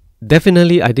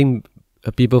 Definitely, I think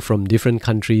people from different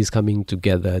countries coming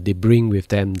together, they bring with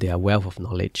them their wealth of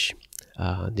knowledge.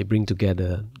 They bring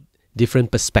together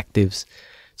different perspectives.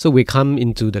 So we come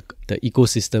into the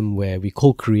ecosystem where we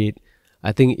co-create.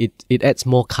 I think it adds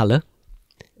more color.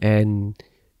 And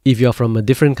if you're from a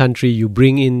different country, you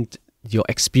bring in your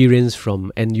experience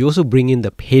and you also bring in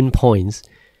the pain points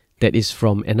that is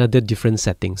from another different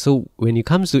setting. So when it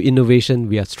comes to innovation,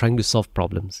 we are trying to solve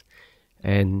problems.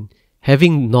 And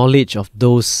having knowledge of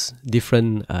those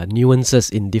different nuances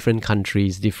in different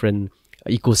countries, different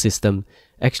ecosystem,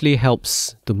 actually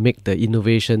helps to make the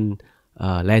innovation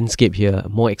landscape here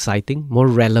more exciting, more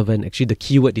relevant. Actually, the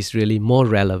keyword is really more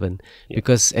relevant,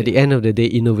 because at the end of the day,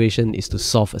 innovation is to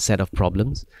solve a set of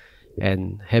problems,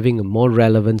 and having a more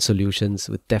relevant solutions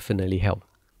would definitely help.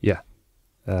 Yeah,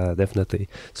 definitely.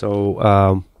 So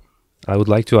I would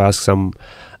like to ask some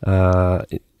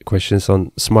questions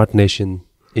on Smart Nation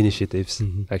initiatives,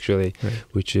 actually, right,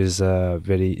 which is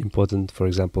very important, for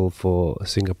example, for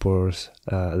Singapore's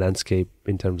landscape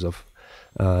in terms of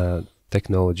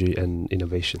technology and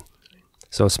innovation.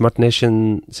 So Smart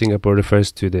Nation Singapore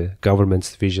refers to the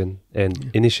government's vision and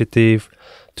initiative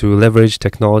to leverage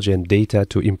technology and data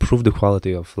to improve the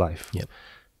quality of life,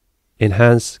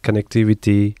 enhance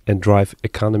connectivity and drive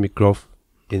economic growth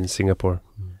in Singapore.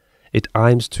 It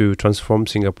aims to transform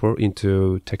Singapore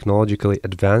into technologically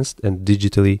advanced and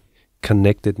digitally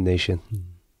connected nation.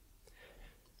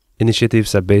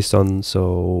 Initiatives are based on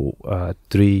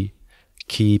three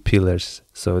key pillars.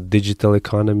 So digital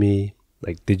economy,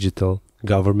 like digital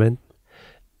government,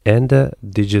 and a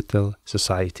digital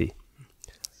society.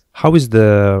 How is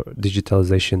the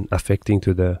digitalization affecting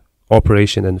to the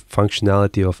operation and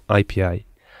functionality of IPI,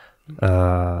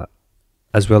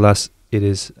 as well as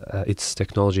its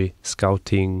technology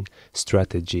scouting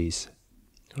strategies?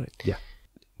 Right. Yeah.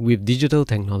 With digital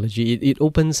technology, it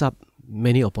opens up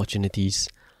many opportunities.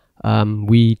 From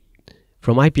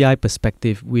IPI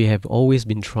perspective, we have always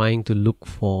been trying to look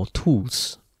for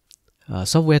tools,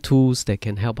 software tools that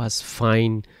can help us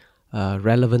find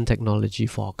relevant technology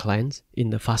for our clients in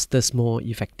the fastest, more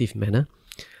effective manner.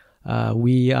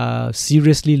 We are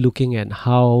seriously looking at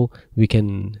how we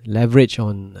can leverage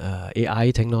on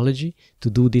AI technology to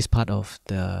do this part of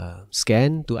the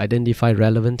scan to identify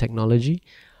relevant technology.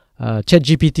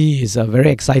 ChatGPT is a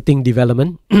very exciting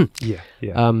development.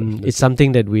 It's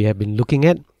something that we have been looking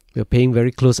at. We're paying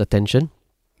very close attention.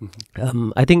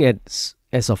 I think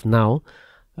as of now,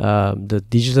 the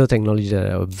digital technology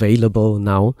that are available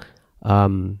now,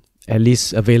 at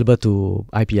least available to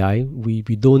IPI, we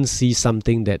don't see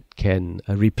something that can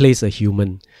replace a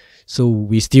human. So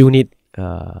we still need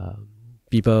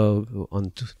people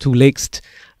on two legs,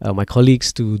 my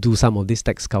colleagues, to do some of this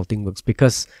tech scouting works,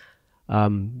 because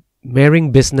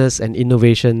marrying business and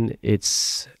innovation,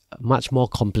 it's much more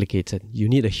complicated. You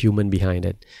need a human behind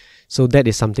it. So that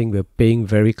is something we're paying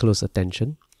very close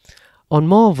attention. On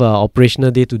more of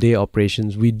operational day-to-day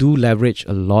operations, we do leverage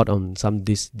a lot on some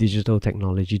this digital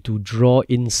technology to draw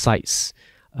insights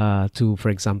to, for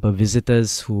example,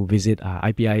 visitors who visit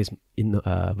IPI's in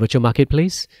virtual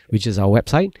marketplace, which is our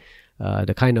website,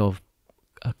 the kind of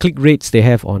click rates they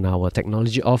have on our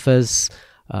technology offers,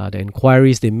 the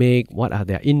inquiries they make, what are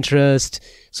their interests.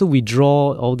 So we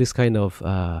draw all this kind of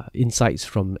insights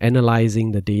from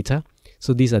analyzing the data.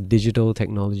 So these are digital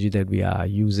technology that we are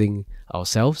using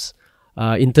ourselves.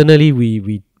 Internally,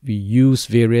 we use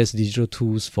various digital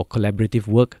tools for collaborative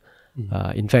work.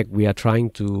 In fact, we are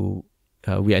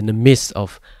we are in the midst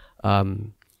of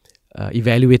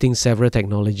evaluating several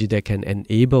technology that can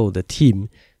enable the team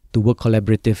to work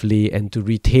collaboratively and to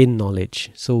retain knowledge.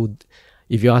 So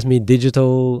if you ask me,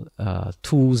 digital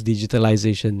tools,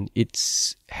 digitalization, it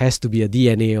has to be a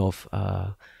DNA of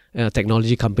a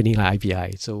technology company like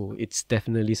IPI. So it's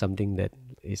definitely something that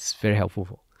is very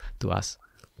helpful to us.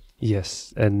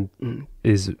 Yes, and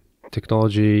is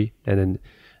technology and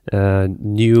then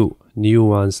new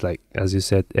ones, like as you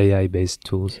said, AI-based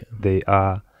tools. They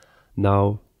are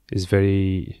now is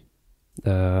very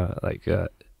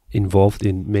involved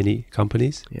in many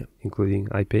companies, including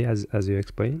IP, as you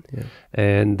explained.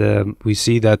 And we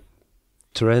see that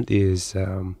trend is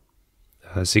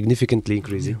significantly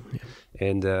increasing,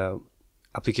 and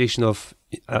application of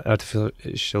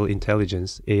artificial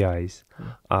intelligence, AIs,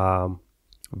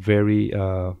 very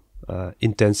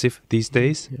intensive these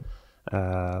days.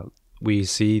 We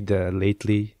see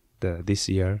this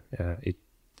year it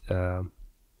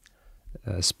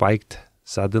spiked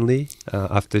suddenly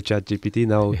after ChatGPT.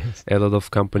 Now a lot of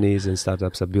companies and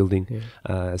startups are building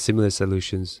similar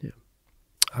solutions.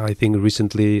 I think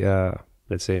recently,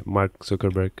 let's say Mark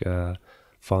Zuckerberg,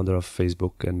 founder of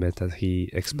Facebook and Meta, he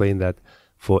explained that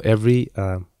for every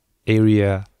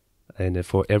area and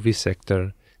for every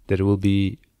sector, there will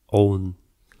be own,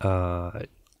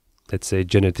 let's say,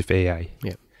 generative AI.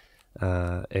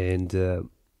 And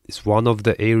it's one of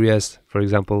the areas, for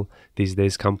example, these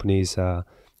days companies are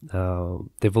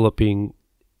developing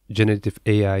generative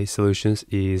AI solutions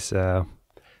is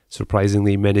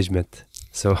surprisingly management.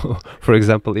 So, for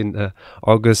example, in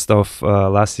August of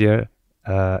last year,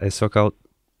 a so-called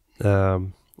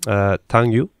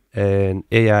Tangyu, an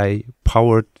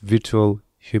AI-powered virtual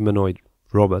humanoid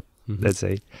robot, let's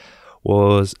say,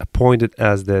 was appointed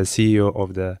as the CEO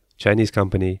of the Chinese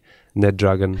company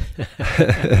NetDragon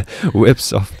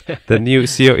Websoft. The new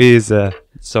CEO is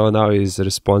now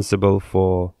responsible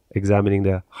for examining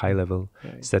the high-level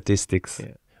statistics,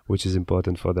 which is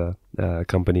important for the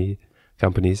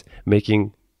companies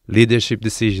making leadership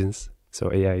decisions.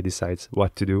 So AI decides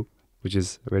what to do, which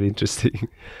is very interesting.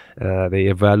 The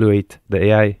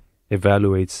AI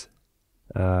evaluates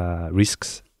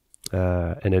risks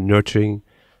and then nurturing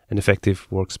an effective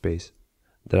workspace.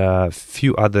 There are a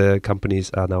few other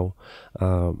companies are now,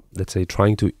 let's say,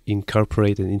 trying to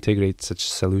incorporate and integrate such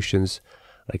solutions,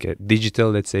 like a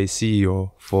digital, let's say,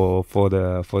 CEO for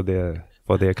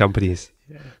their companies.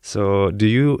 So do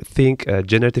you think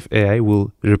generative AI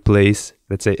will replace,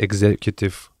 let's say,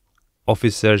 executive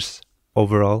officers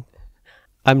overall?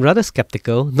 I'm rather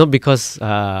skeptical, not because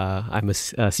I'm a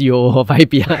CEO of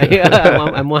IPI.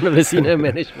 I'm one of the senior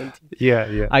management team.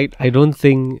 Yeah. I don't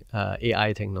think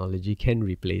AI technology can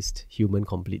replace human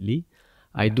completely.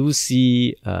 I do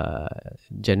see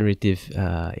generative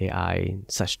AI,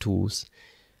 such tools.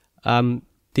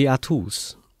 They are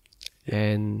tools.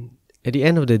 And at the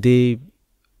end of the day,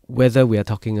 whether we are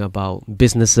talking about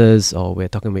businesses or we're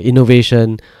talking about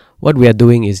innovation, what we are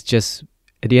doing is just,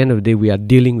 at the end of the day, we are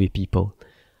dealing with people.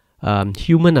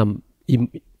 Human are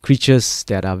creatures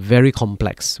that are very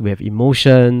complex. We have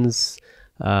emotions.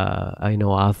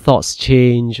 Our thoughts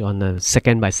change on a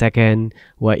second by second.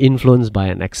 We're influenced by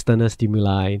an external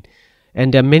stimuli,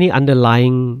 and there are many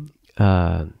underlying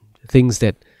things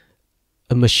that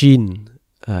a machine,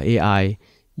 AI,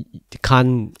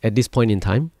 can't at this point in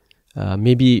time.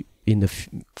 Maybe in the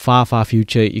far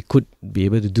future, it could be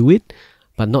able to do it,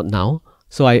 but not now.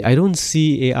 So I don't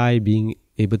see AI being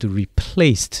able to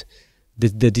replace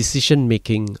the decision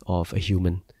making of a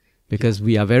human, because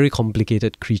we are very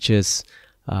complicated creatures.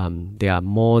 They are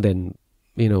more than,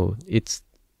 it's,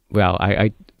 well,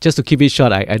 I just to keep it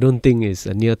short, I don't think it's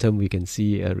a near term we can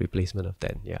see a replacement of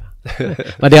that. Yeah.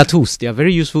 But they are tools. They are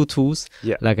very useful tools.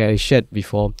 Yeah. Like I shared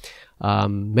before,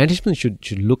 management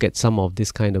should look at some of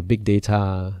this kind of big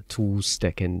data tools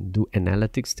that can do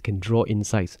analytics, that can draw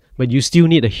insights. But you still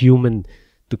need a human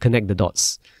to connect the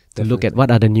dots, to look at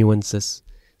what are the nuances.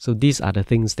 So these are the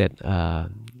things that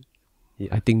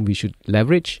I think we should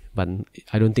leverage, but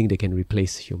I don't think they can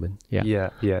replace human. Yeah.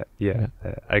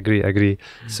 I agree.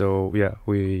 So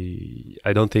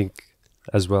I don't think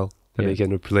as well that they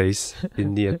can replace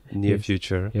in near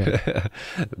future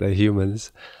the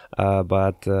humans.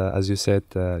 But as you said,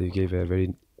 you gave a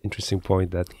very interesting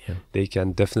point that they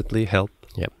can definitely help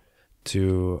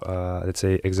to let's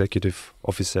say executive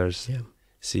officers,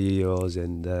 CEOs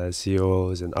and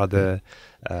CEOs and other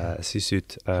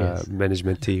C-suite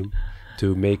management team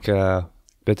to make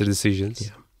better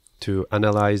decisions, to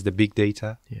analyze the big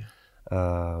data,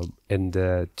 and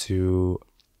to,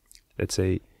 let's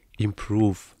say,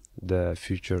 improve the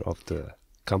future of the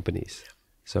companies.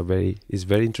 So it's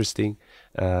very interesting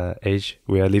age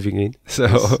we are living in.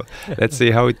 So let's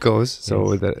see how it goes.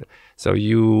 So so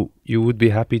you would be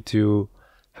happy to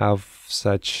have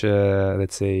such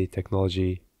let's say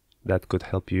technology that could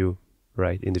help you,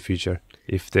 right, in the future,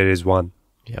 if there is one.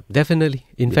 Yeah, definitely.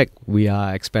 In fact, we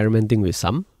are experimenting with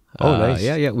some. Oh, nice.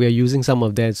 We are using some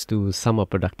of that to some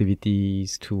of productivity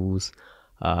tools.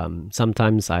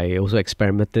 Sometimes I also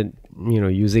experimented,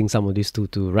 using some of these tools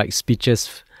to write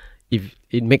speeches, if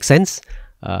it makes sense.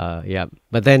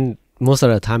 But then most of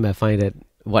the time I find that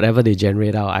whatever they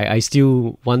generate out, I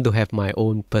still want to have my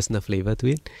own personal flavor to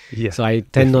it. Yeah. So I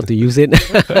tend not to use it.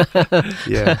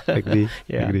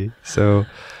 Agree. So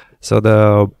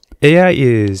the AI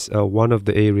is one of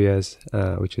the areas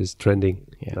which is trending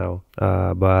now.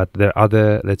 But there are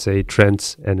other, let's say,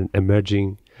 trends and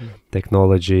emerging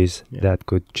technologies that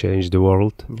could change the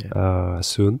world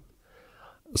soon.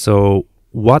 So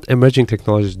what emerging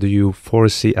technologies do you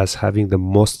foresee as having the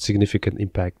most significant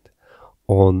impact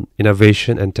on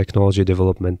innovation and technology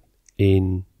development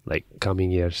in coming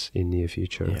years, in near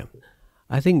future?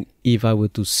 I think if I were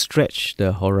to stretch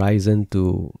the horizon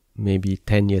to maybe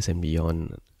 10 years and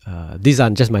beyond, these are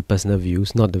just my personal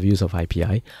views, not the views of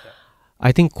IPI.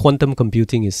 I think quantum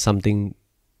computing is something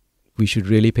we should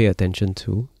really pay attention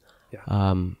to,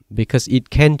 because it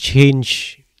can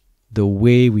change the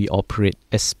way we operate.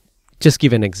 Just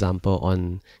give an example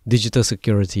on digital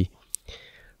security.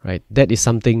 Right, that is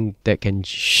something that can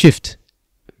shift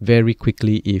very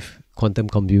quickly if quantum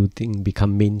computing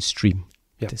become mainstream.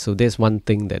 So there's one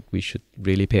thing that we should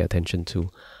really pay attention to.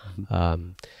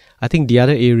 I think the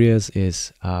other areas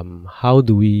is how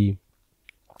do we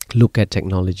look at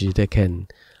technology that can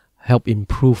help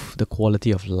improve the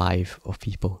quality of life of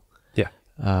people.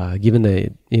 Given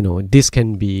that this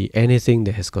can be anything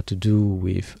that has got to do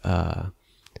with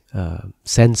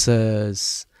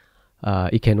sensors.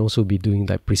 It can also be doing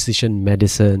precision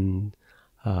medicine.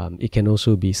 It can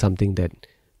also be something that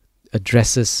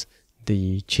addresses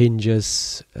the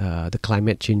changes, the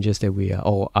climate changes that we are,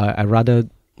 or I rather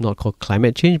not call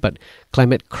climate change, but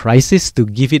climate crisis, to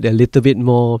give it a little bit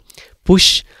more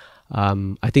push.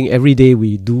 I think every day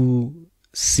we do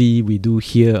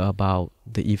hear about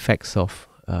the effects of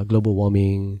global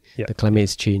warming. The climate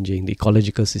is changing, the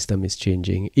ecological system is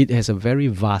changing. It has a very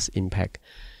vast impact.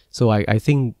 So I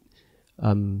think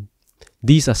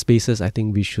these are spaces I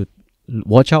think we should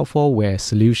watch out for, where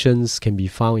solutions can be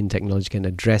found in technology, can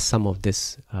address some of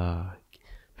this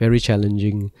very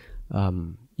challenging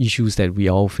issues that we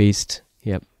all faced.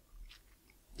 Yep.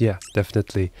 Yeah,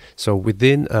 definitely. So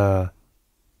within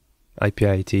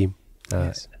IPI team,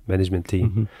 Yes. management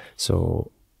team,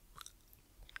 so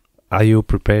are you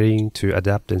preparing to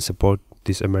adapt and support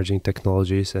these emerging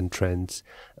technologies and trends?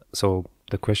 So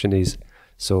the question is,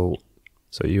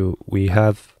 we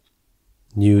have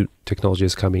new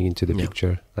technologies coming into the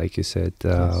picture, like you said,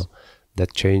 that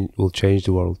will change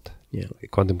the world,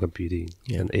 like quantum computing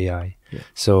and AI. Yeah.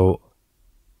 So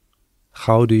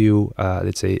how do you,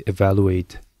 let's say,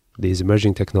 evaluate these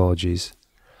emerging technologies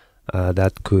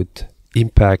that could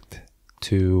impact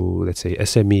to, let's say,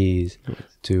 SMEs,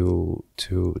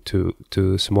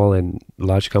 to small and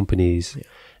large companies?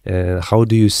 And how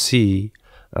do you see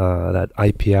that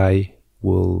IPI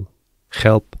will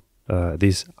help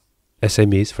these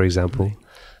SMEs, for example,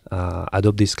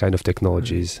 adopt these kind of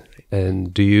technologies?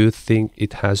 And do you think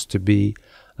it has to be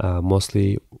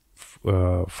mostly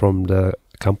from the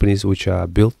companies which are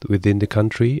built within the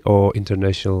country, or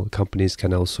international companies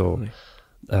can also,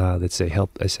 let's say,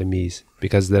 help SMEs?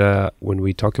 Because there are, when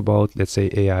we talk about, let's say,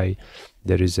 AI,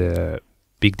 there is a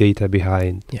big data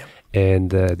behind, and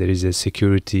there is a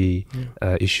security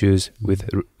issues with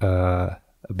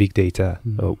big data.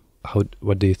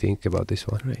 What do you think about this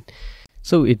one? Right.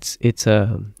 So it's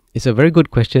a very good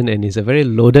question, and it's a very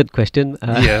loaded question.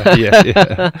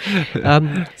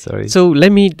 Sorry. So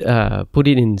let me put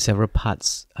it in several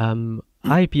parts.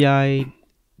 IPI,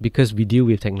 because we deal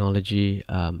with technology,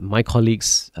 my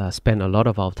colleagues spend a lot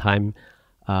of our time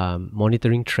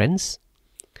monitoring trends.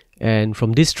 And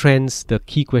from these trends, the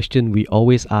key question we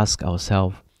always ask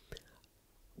ourselves,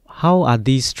 how are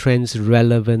these trends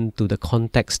relevant to the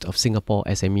context of Singapore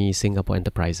SME, Singapore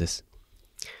enterprises?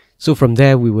 So from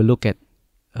there, we will look at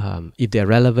if they're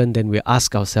relevant, then we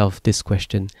ask ourselves this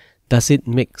question: does it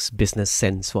make business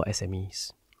sense for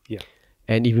SMEs? Yeah.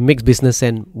 And if it makes business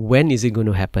sense, when is it going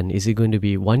to happen? Is it going to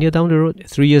be 1 year down the road,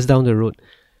 3 years down the road?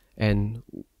 And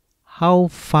how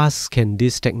fast can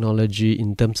this technology,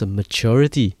 in terms of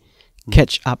maturity,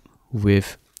 catch up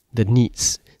with the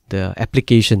needs, the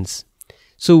applications?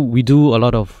 So we do a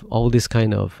lot of all this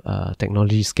kind of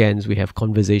technology scans. We have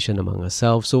conversation among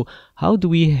ourselves. So how do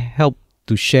we help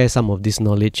to share some of this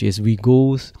knowledge? Is we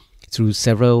go through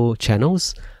several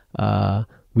channels.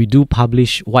 We do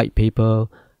publish white paper,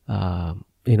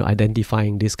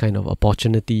 identifying this kind of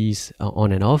opportunities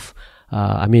on and off.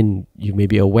 I mean, you may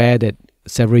be aware that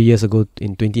several years ago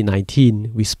in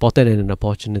 2019, we spotted an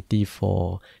opportunity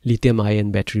for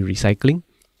lithium-ion battery recycling.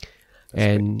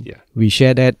 We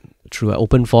share that through an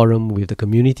open forum with the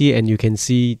community, and you can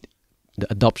see the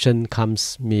adoption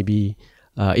comes maybe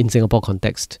in Singapore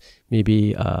context,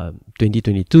 maybe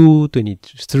 2022,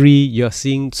 23, you're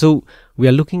seeing. So we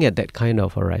are looking at that kind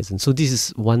of horizon. So this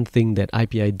is one thing that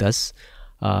IPI does.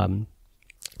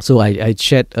 So I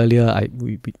shared earlier,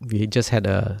 we just had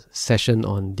a session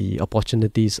on the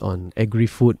opportunities on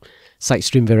agri-food side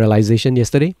stream varialization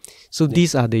yesterday. So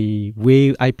these are the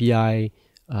way IPI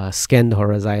scan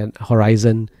the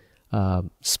horizon,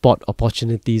 spot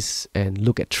opportunities and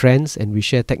look at trends, and we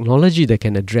share technology that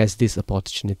can address this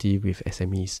opportunity with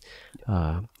SMEs.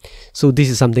 So this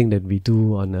is something that we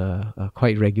do on a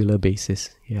quite regular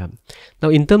basis. Now,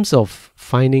 in terms of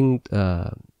finding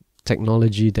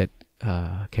technology that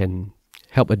can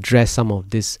help address some of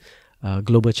these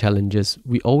global challenges,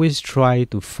 we always try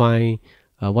to find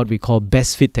what we call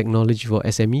best fit technology for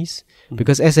SMEs,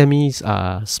 because SMEs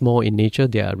are small in nature,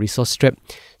 they are resource strapped.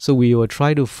 So we will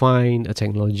try to find a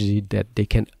technology that they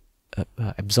can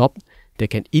absorb, they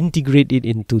can integrate it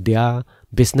into their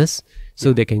business,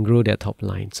 so they can grow their top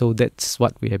line. So that's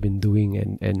what we have been doing,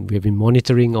 and we have been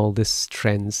monitoring all these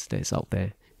trends that's out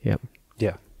there. Yeah.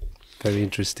 Very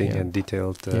interesting and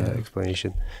detailed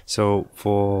explanation. So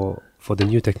for the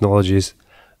new technologies,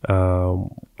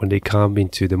 when they come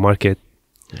into the market,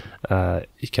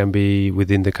 it can be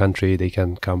within the country, they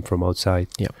can come from outside.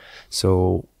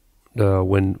 So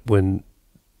when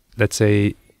let's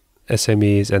say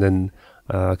SMEs and then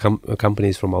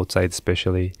companies from outside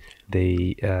especially,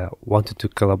 they wanted to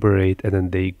collaborate, and then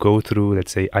they go through,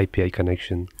 let's say, IPI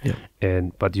connection,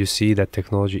 but you see that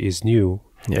technology is new,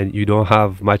 and you don't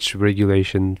have much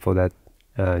regulation for that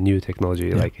new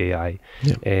technology like AI.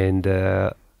 And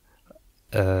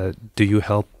do you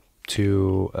help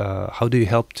to how do you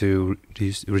help to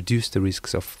reduce the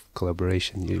risks of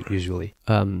collaboration usually?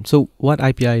 So what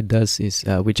IPI does is,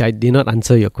 which I did not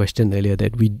answer your question earlier,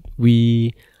 that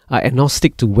we are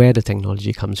agnostic to where the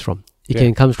technology comes from. It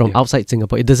can come from outside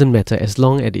Singapore. It doesn't matter as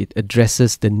long as it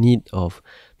addresses the need of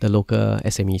the local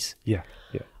SMEs. Yeah.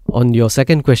 On your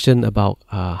second question about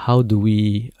how do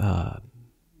we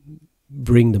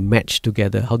bring the match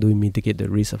together, how do we mitigate the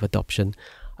risk of adoption,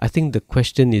 I think the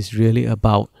question is really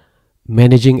about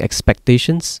managing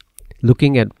expectations,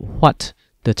 looking at what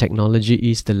the technology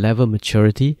is, the level of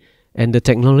maturity, and the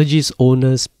technology's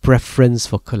owner's preference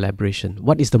for collaboration.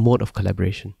 What is the mode of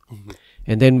collaboration?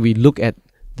 And then we look at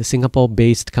the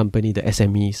Singapore-based company, the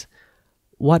SMEs.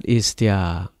 What is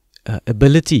their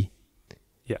ability?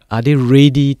 Are they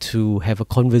ready to have a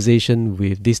conversation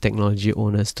with these technology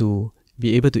owners to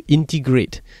be able to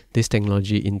integrate this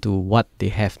technology into what they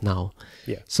have now?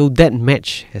 So that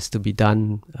match has to be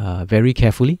done very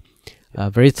carefully,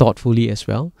 very thoughtfully as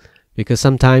well, because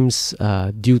sometimes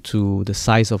due to the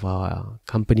size of our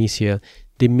companies here,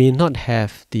 they may not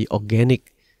have the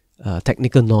organic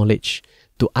technical knowledge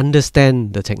to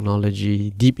understand the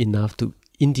technology deep enough to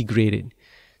integrate it.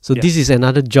 So this is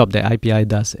another job that IPI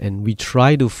does, and we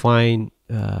try to find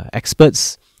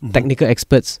experts, technical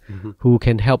experts, who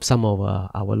can help some of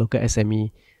our local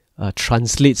SME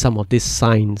translate some of this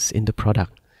science in the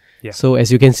product. So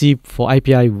as you can see, for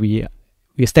IPI,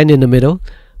 we stand in the middle.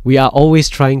 We are always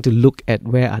trying to look at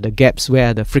where are the gaps, where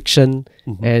are the friction,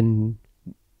 and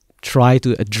try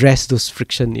to address those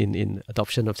friction in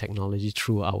adoption of technology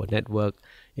through our network,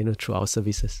 through our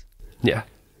services. Yeah,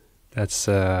 that's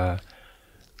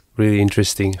really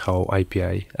interesting how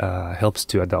IPI helps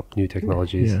to adopt new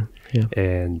technologies.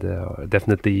 And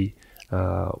definitely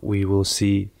we will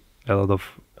see a lot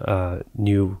of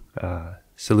new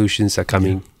solutions are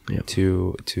coming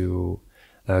to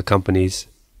companies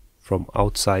from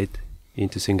outside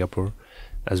into Singapore,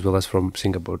 as well as from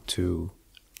Singapore to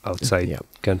outside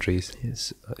countries,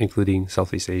 including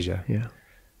Southeast Asia.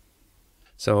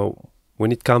 So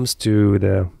when it comes to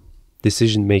the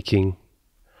decision making,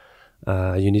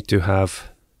 you need to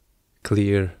have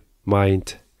clear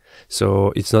mind.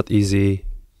 So it's not easy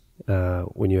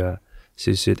when you are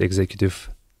C-suite executive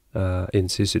in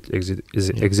C-suite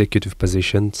executive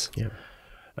positions.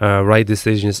 Right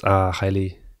decisions are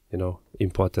highly,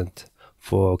 important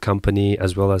for company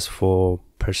as well as for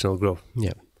personal growth.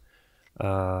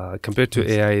 Compared to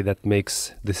AI that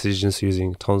makes decisions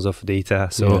using tons of data,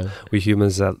 so we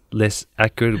humans are less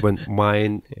accurate when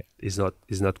mind is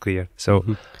not clear. So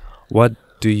what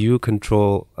do you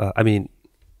control?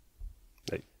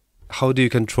 How do you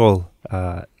control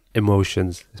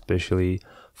emotions, especially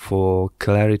for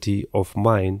clarity of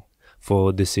mind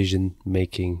for decision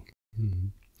making?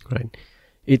 Right.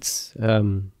 It's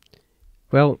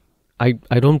well,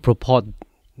 I don't purport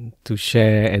to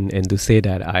share and to say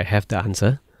that I have the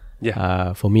answer.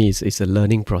 For me, it's a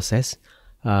learning process.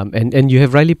 And you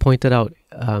have rightly pointed out,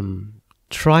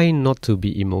 try not to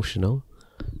be emotional.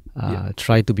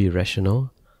 Try to be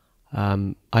rational.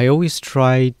 I always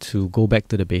try to go back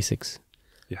to the basics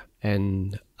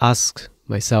and ask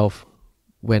myself,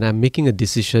 when I'm making a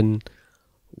decision,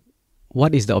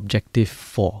 what is the objective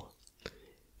for?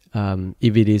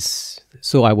 If it is,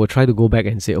 so I will try to go back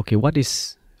and say, okay, what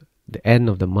is the end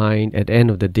of the mind? At the end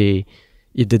of the day,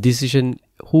 if the decision,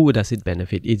 who does it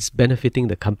benefit? It's benefiting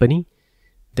the company.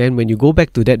 Then when you go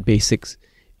back to that basics,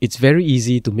 it's very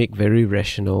easy to make very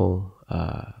rational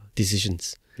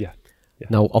decisions.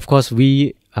 Now, of course,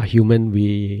 we are human.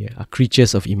 We are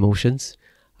creatures of emotions.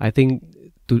 I think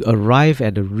to arrive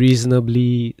at a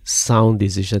reasonably sound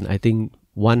decision, I think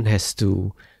one has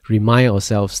to remind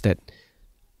ourselves that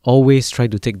always try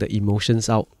to take the emotions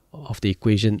out of the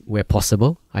equation where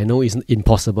possible. I know it's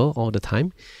impossible all the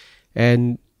time.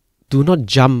 And do not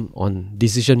jump on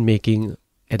decision making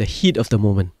at the heat of the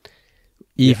moment.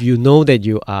 If you know that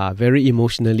you are very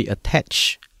emotionally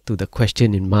attached to the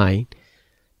question in mind,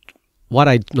 what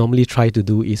I normally try to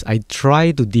do is I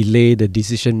try to delay the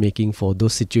decision making for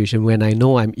those situations when I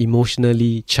know I'm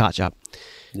emotionally charged up,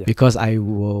 because I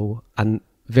will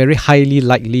very highly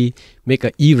likely make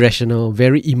an irrational,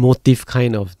 very emotive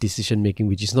kind of decision making,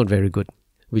 which is not very good,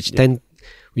 which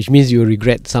means you will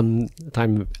regret some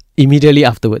time immediately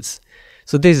afterwards.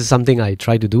 So this is something I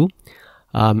try to do.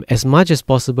 As much as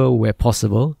possible, where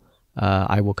possible,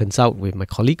 I will consult with my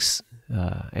colleagues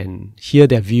and hear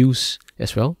their views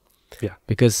as well.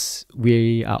 Because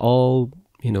we are all,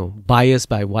 biased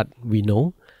by what we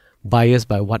know, biased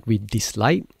by what we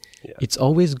dislike. It's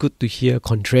always good to hear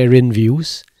contrarian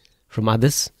views from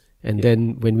others. And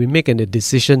then when we make a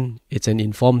decision, it's an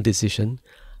informed decision.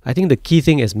 I think the key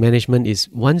thing as management is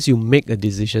once you make a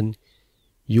decision,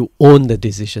 you own the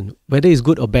decision. Whether it's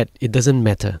good or bad, it doesn't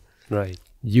matter. Right.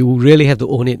 You really have to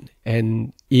own it.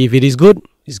 And if it is good,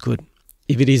 it's good.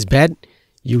 If it is bad,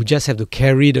 you just have to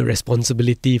carry the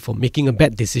responsibility for making a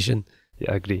bad decision.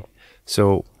 Yeah, I agree.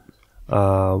 So,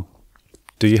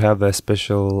 do you have a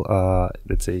special,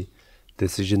 let's say,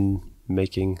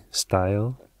 decision-making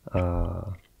style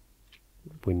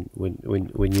when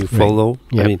you follow?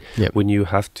 Yep. I mean, Yep. when you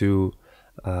have to,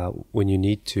 when you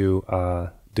need to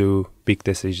do big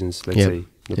decisions, let's Yep. say,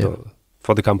 Yep.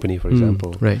 for the company, for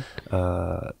example. Right.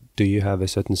 Do you have a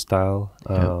certain style,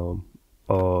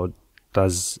 or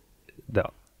does the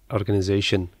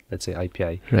organization, let's say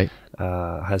IPI, Right.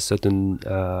 has certain,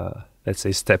 let's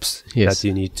say, steps Yes. that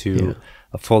you need to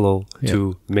follow Yeah.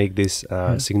 to make this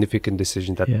significant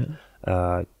decision that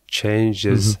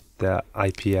changes the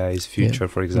IPI's future,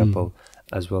 for example,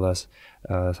 as well as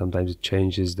sometimes it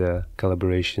changes the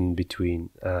collaboration between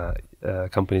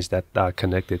companies that are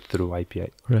connected through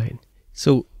IPI. Right.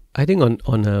 So I think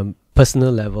on a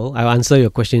personal level, I'll answer your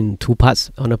question in two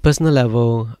parts. On a personal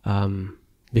level,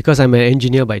 because I'm an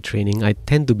engineer by training, I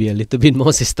tend to be a little bit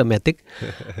more systematic.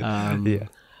 Yeah.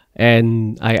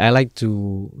 And I like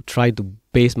to try to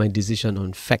base my decision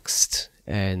on facts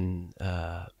and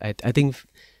I think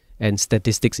and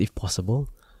statistics if possible,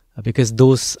 because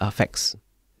those are facts.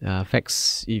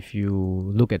 Facts. If you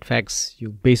look at facts, you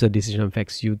base a decision on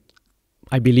facts.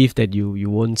 I believe that you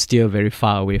won't steer very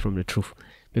far away from the truth,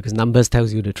 because numbers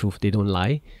tells you the truth. They don't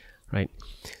lie, right?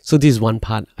 So this is one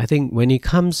part. I think when it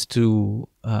comes to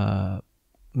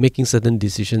making certain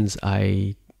decisions,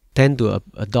 I tend to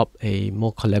adopt a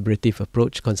more collaborative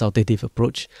approach, consultative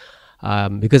approach,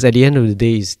 because at the end of the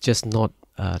day, it's just not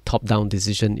a top-down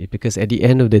decision. Because at the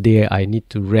end of the day, I need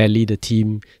to rally the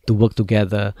team to work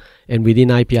together. And within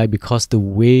IPI, because the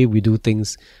way we do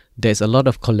things, there's a lot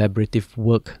of collaborative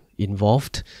work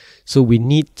involved. So we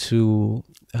need to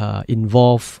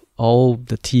involve all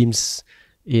the teams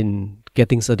in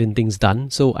getting certain things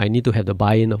done. So I need to have the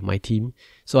buy-in of my team.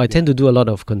 So I tend to do a lot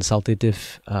of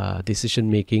consultative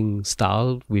decision-making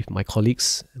style with my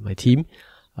colleagues, my team.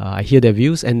 I hear their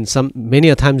views, and many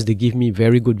a times they give me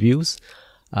very good views.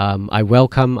 I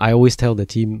always tell the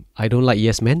team, I don't like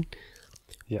yes men.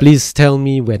 Yeah. Please tell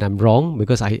me when I'm wrong,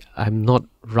 because I'm not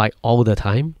right all the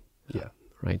time. Yeah.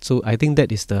 Right. So I think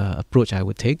that is the approach I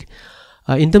would take.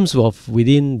 In terms of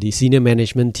within the senior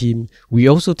management team, we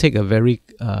also take a very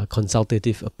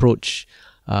consultative approach.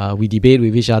 We debate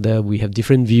with each other. We have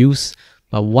different views.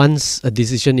 But once a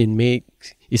decision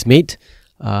is made,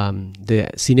 the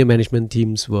senior management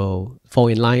teams will fall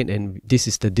in line, and this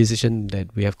is the decision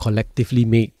that we have collectively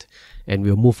made, and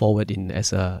we'll move forward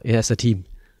as a team.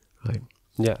 Right.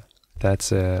 Yeah,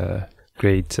 that's a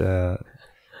great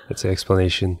let's say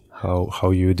explanation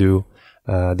how you do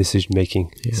decision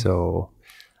making. Yeah. So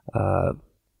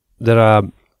there are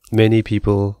many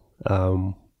people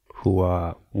who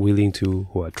are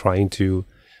trying to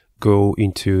go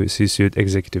into C-suite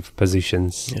executive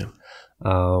positions. Yeah.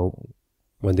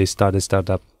 When they start a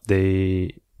startup,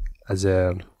 they, as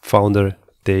a founder,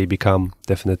 they become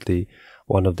definitely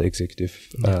one of the executive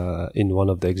in one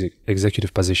of the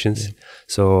executive positions. Yeah.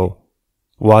 So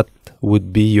what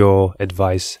would be your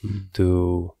advice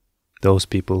to those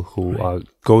people who are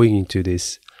going into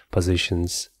these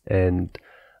positions, and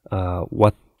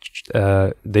what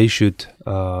they should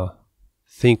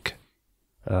think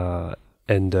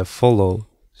and follow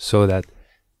so that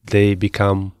they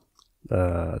become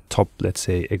top, let's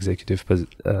say, executive,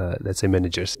 let's say,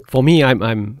 managers? For me,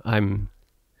 I'm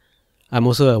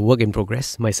also a work in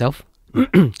progress myself.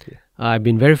 I've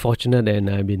been very fortunate, and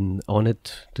I've been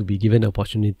honored to be given the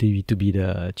opportunity to be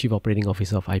the Chief Operating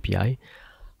Officer of IPI.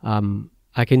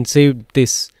 I can say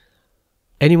this: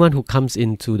 anyone who comes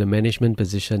into the management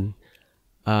position,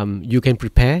 you can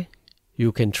prepare,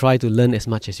 you can try to learn as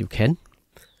much as you can,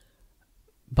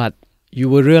 but you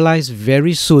will realize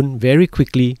very soon, very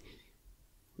quickly,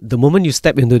 the moment you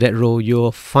step into that role,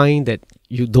 you'll find that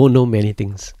you don't know many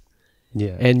things.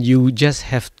 Yeah. And you just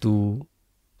have to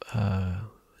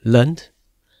learn.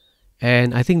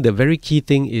 And I think the very key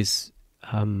thing is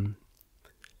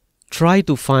try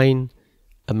to find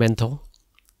a mentor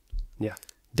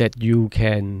that you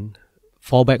can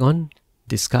fall back on,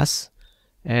 discuss,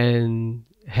 and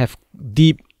have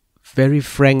deep, very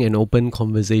frank and open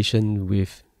conversation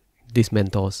with these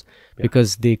mentors,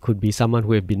 because they could be someone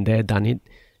who have been there, done it,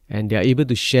 and they are able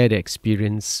to share their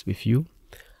experience with you.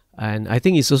 And I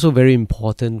think it's also very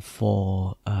important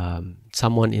for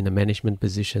someone in a management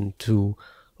position to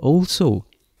also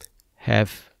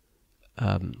have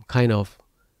kind of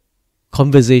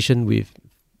conversation with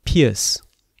peers,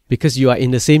 because you are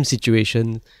in the same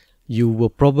situation. You will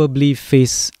probably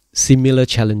face similar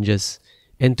challenges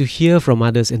and to hear from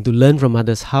others and to learn from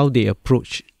others how they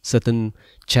approach certain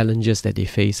challenges that they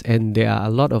face. And there are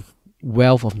a lot of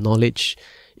wealth of knowledge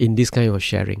in this kind of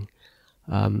sharing.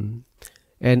 And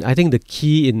I think the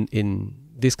key in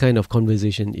this kind of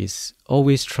conversation is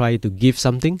always try to give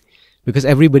something, because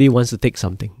everybody wants to take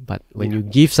something. But when you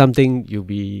give something, you'll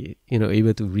be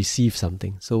able to receive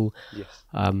something. So,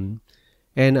 and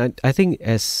I think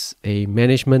as a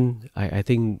management, I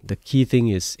think the key thing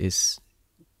is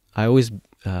I always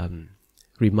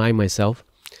remind myself,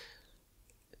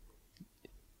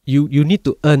 you need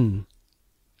to earn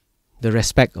the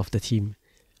respect of the team.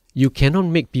 You cannot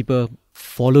make people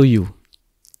follow you.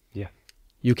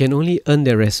 You can only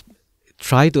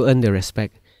try to earn their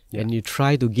respect, and you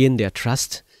try to gain their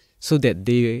trust so that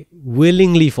they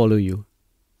willingly follow you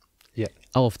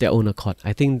out of their own accord.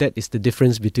 I think that is the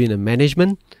difference between a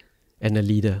management and a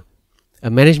leader.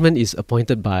 A management is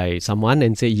appointed by someone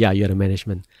and say, yeah, you're the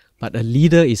management. But a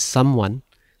leader is someone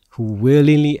who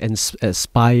willingly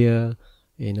aspire,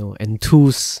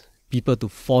 enthuse people to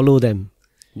follow them.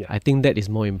 I think that is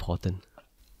more important.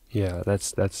 Yeah,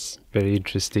 that's very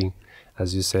interesting.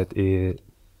 As you said, in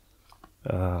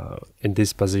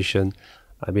this position,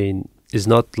 I mean, it's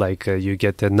not like you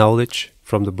get the knowledge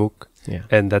from the book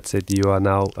and that's it. You are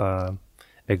now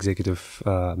executive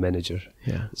manager.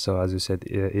 So as you said,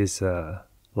 it's a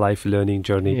life learning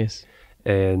journey.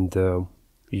 And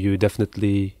you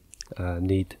definitely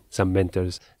need some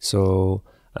mentors. So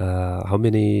how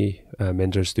many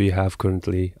mentors do you have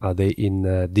currently? Are they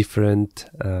in different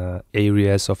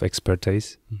areas of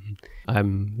expertise?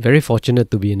 I'm very fortunate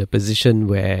to be in a position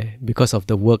where, because of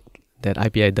the work that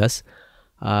IPI does,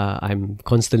 I'm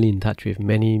constantly in touch with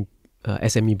many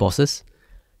SME bosses.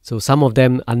 So some of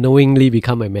them unknowingly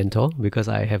become my mentor, because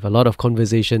I have a lot of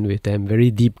conversation with them,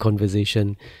 very deep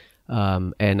conversation,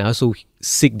 and I also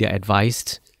seek their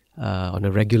advice on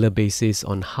a regular basis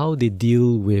on how they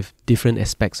deal with different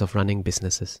aspects of running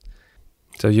businesses.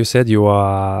 So you said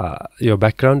your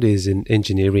background is in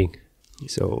engineering.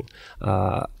 So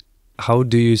how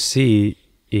do you see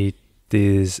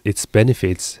its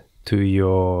benefits to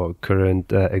your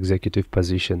current executive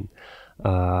position?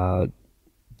 Do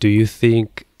you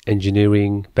think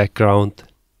engineering background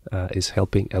is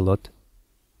helping a lot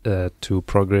to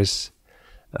progress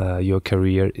your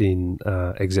career in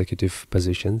executive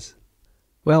positions?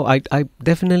 Well, I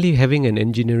definitely having an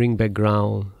engineering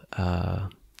background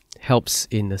helps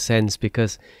in a sense,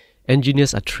 because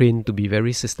engineers are trained to be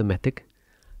very systematic.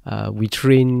 We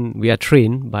are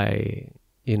trained by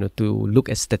to look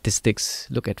at statistics,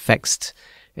 look at facts,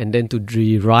 and then to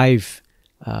derive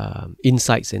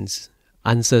insights and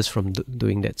answers from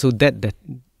doing that. So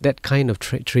that kind of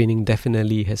training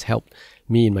definitely has helped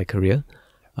me in my career.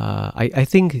 I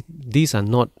think these are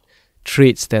not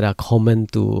traits that are common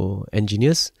to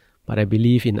engineers, but I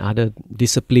believe in other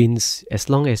disciplines, as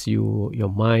long as you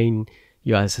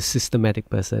are a systematic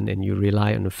person and you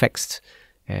rely on the facts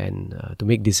and to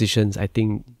make decisions, I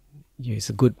think it's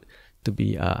good to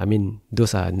be.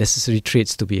 Those are necessary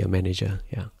traits to be a manager.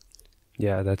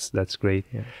 Yeah, that's great.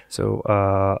 So,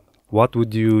 what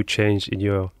would you change in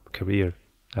your career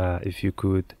if you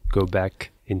could go back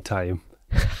in time?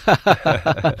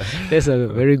 That's a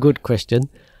very good question.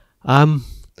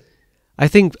 I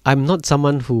think I'm not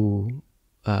someone who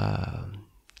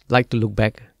like to look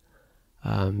back,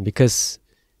 because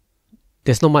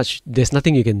there's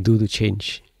nothing you can do to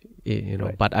change,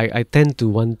 Right. But I tend to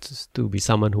want to be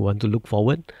someone who want to look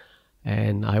forward,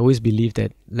 and I always believe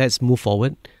that let's move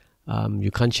forward.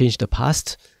 You can't change the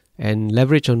past, and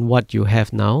leverage on what you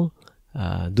have now.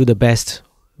 Do the best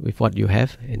with what you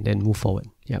have, and then move forward.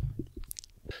 Yep.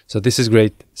 So this is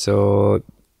great. So,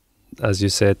 as you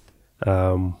said,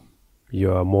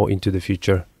 you are more into the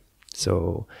future.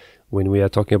 So, when we are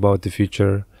talking about the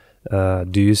future,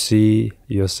 do you see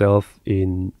yourself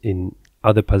in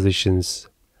other positions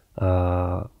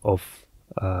of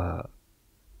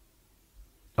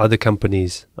other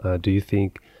companies? Do you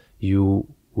think you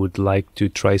would like to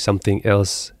try something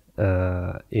else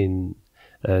in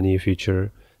a near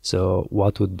future? So,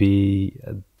 what would be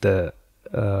the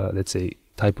let's say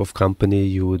type of company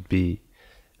you would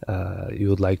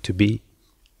like to be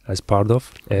as part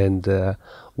of, and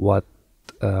what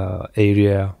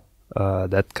area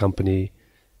that company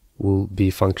will be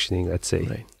functioning, let's say?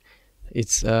 Right.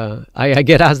 It's I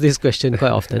get asked this question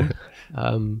quite often.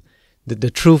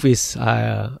 The truth is,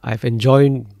 I've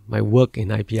enjoyed my work in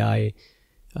IPI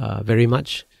very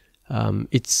much.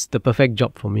 It's the perfect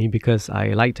job for me because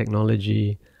I like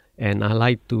technology and I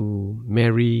like to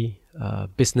marry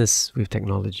business with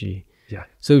technology. Yeah.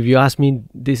 So if you ask me,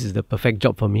 this is the perfect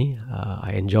job for me.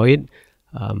 I enjoy it.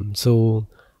 So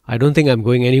I don't think I'm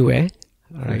going anywhere.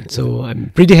 All right. So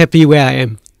I'm pretty happy where I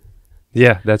am.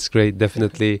 Yeah, that's great.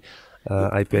 Definitely,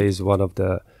 IPI is one of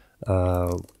the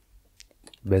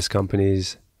best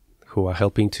companies who are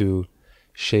helping to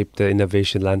shape the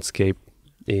innovation landscape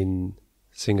in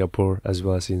Singapore as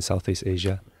well as in Southeast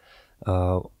Asia.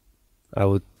 I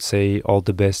would say all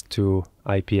the best to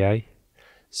IPI.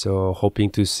 So hoping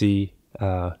to see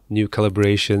new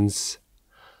collaborations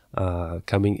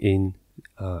coming in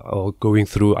or going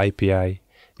through IPI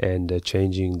and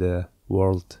changing the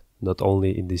world, not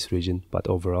only in this region but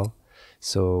overall.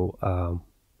 So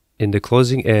in the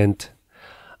closing end,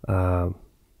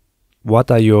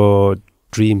 what are your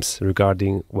dreams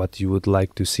regarding what you would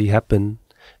like to see happen,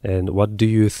 and what do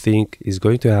you think is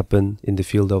going to happen in the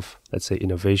field of, let's say,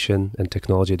 innovation and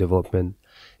technology development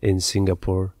in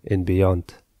Singapore and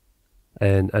beyond?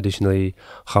 And additionally,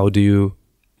 how do you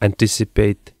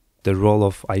anticipate the role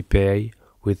of IPA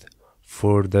with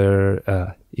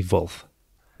further evolve?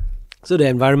 So the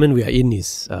environment we are in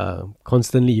is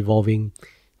constantly evolving.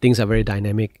 Things are very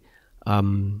dynamic.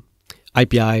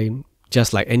 IPI,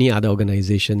 just like any other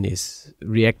organization, is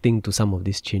reacting to some of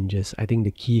these changes. I think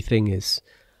the key thing is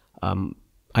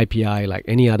IPI, like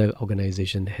any other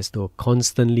organization, has to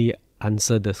constantly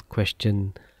answer this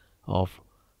question of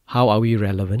how are we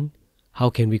relevant? How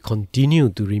can we continue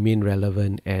to remain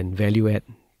relevant and value add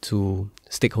to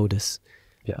stakeholders?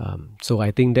 Yeah. So I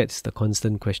think that's the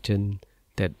constant question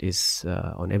that is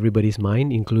on everybody's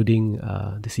mind, including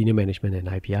the senior management and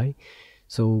IPI.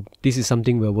 So this is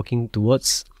something we're working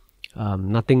towards.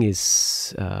 Nothing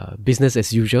is business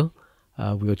as usual.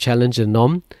 We will challenge the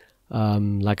norm.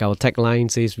 Like our tagline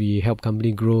says, we help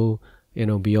company grow,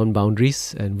 beyond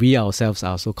boundaries, and we ourselves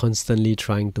are also constantly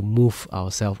trying to move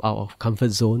ourselves out of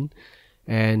comfort zone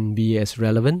and be as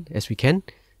relevant as we can,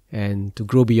 and to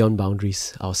grow beyond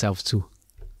boundaries ourselves too.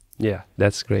 Yeah,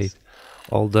 that's great.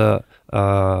 All the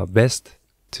best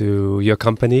to your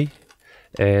company,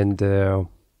 and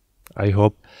I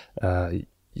hope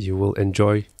you will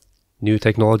enjoy new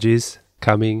technologies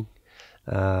coming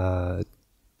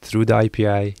through the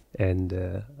IPI,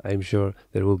 and I'm sure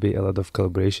there will be a lot of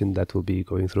collaboration that will be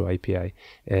going through IPI,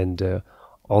 and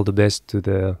all the best to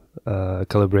the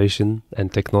collaboration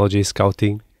and technology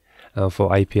scouting for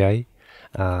IPI.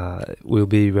 We'll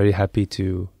be very happy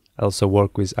to also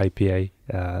work with IPI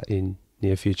in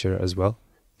near future as well.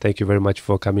 Thank you very much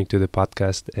for coming to the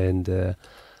podcast, and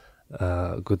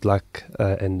good luck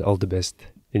and all the best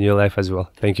in your life as well.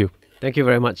 Thank you. Thank you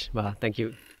very much. Thank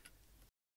you.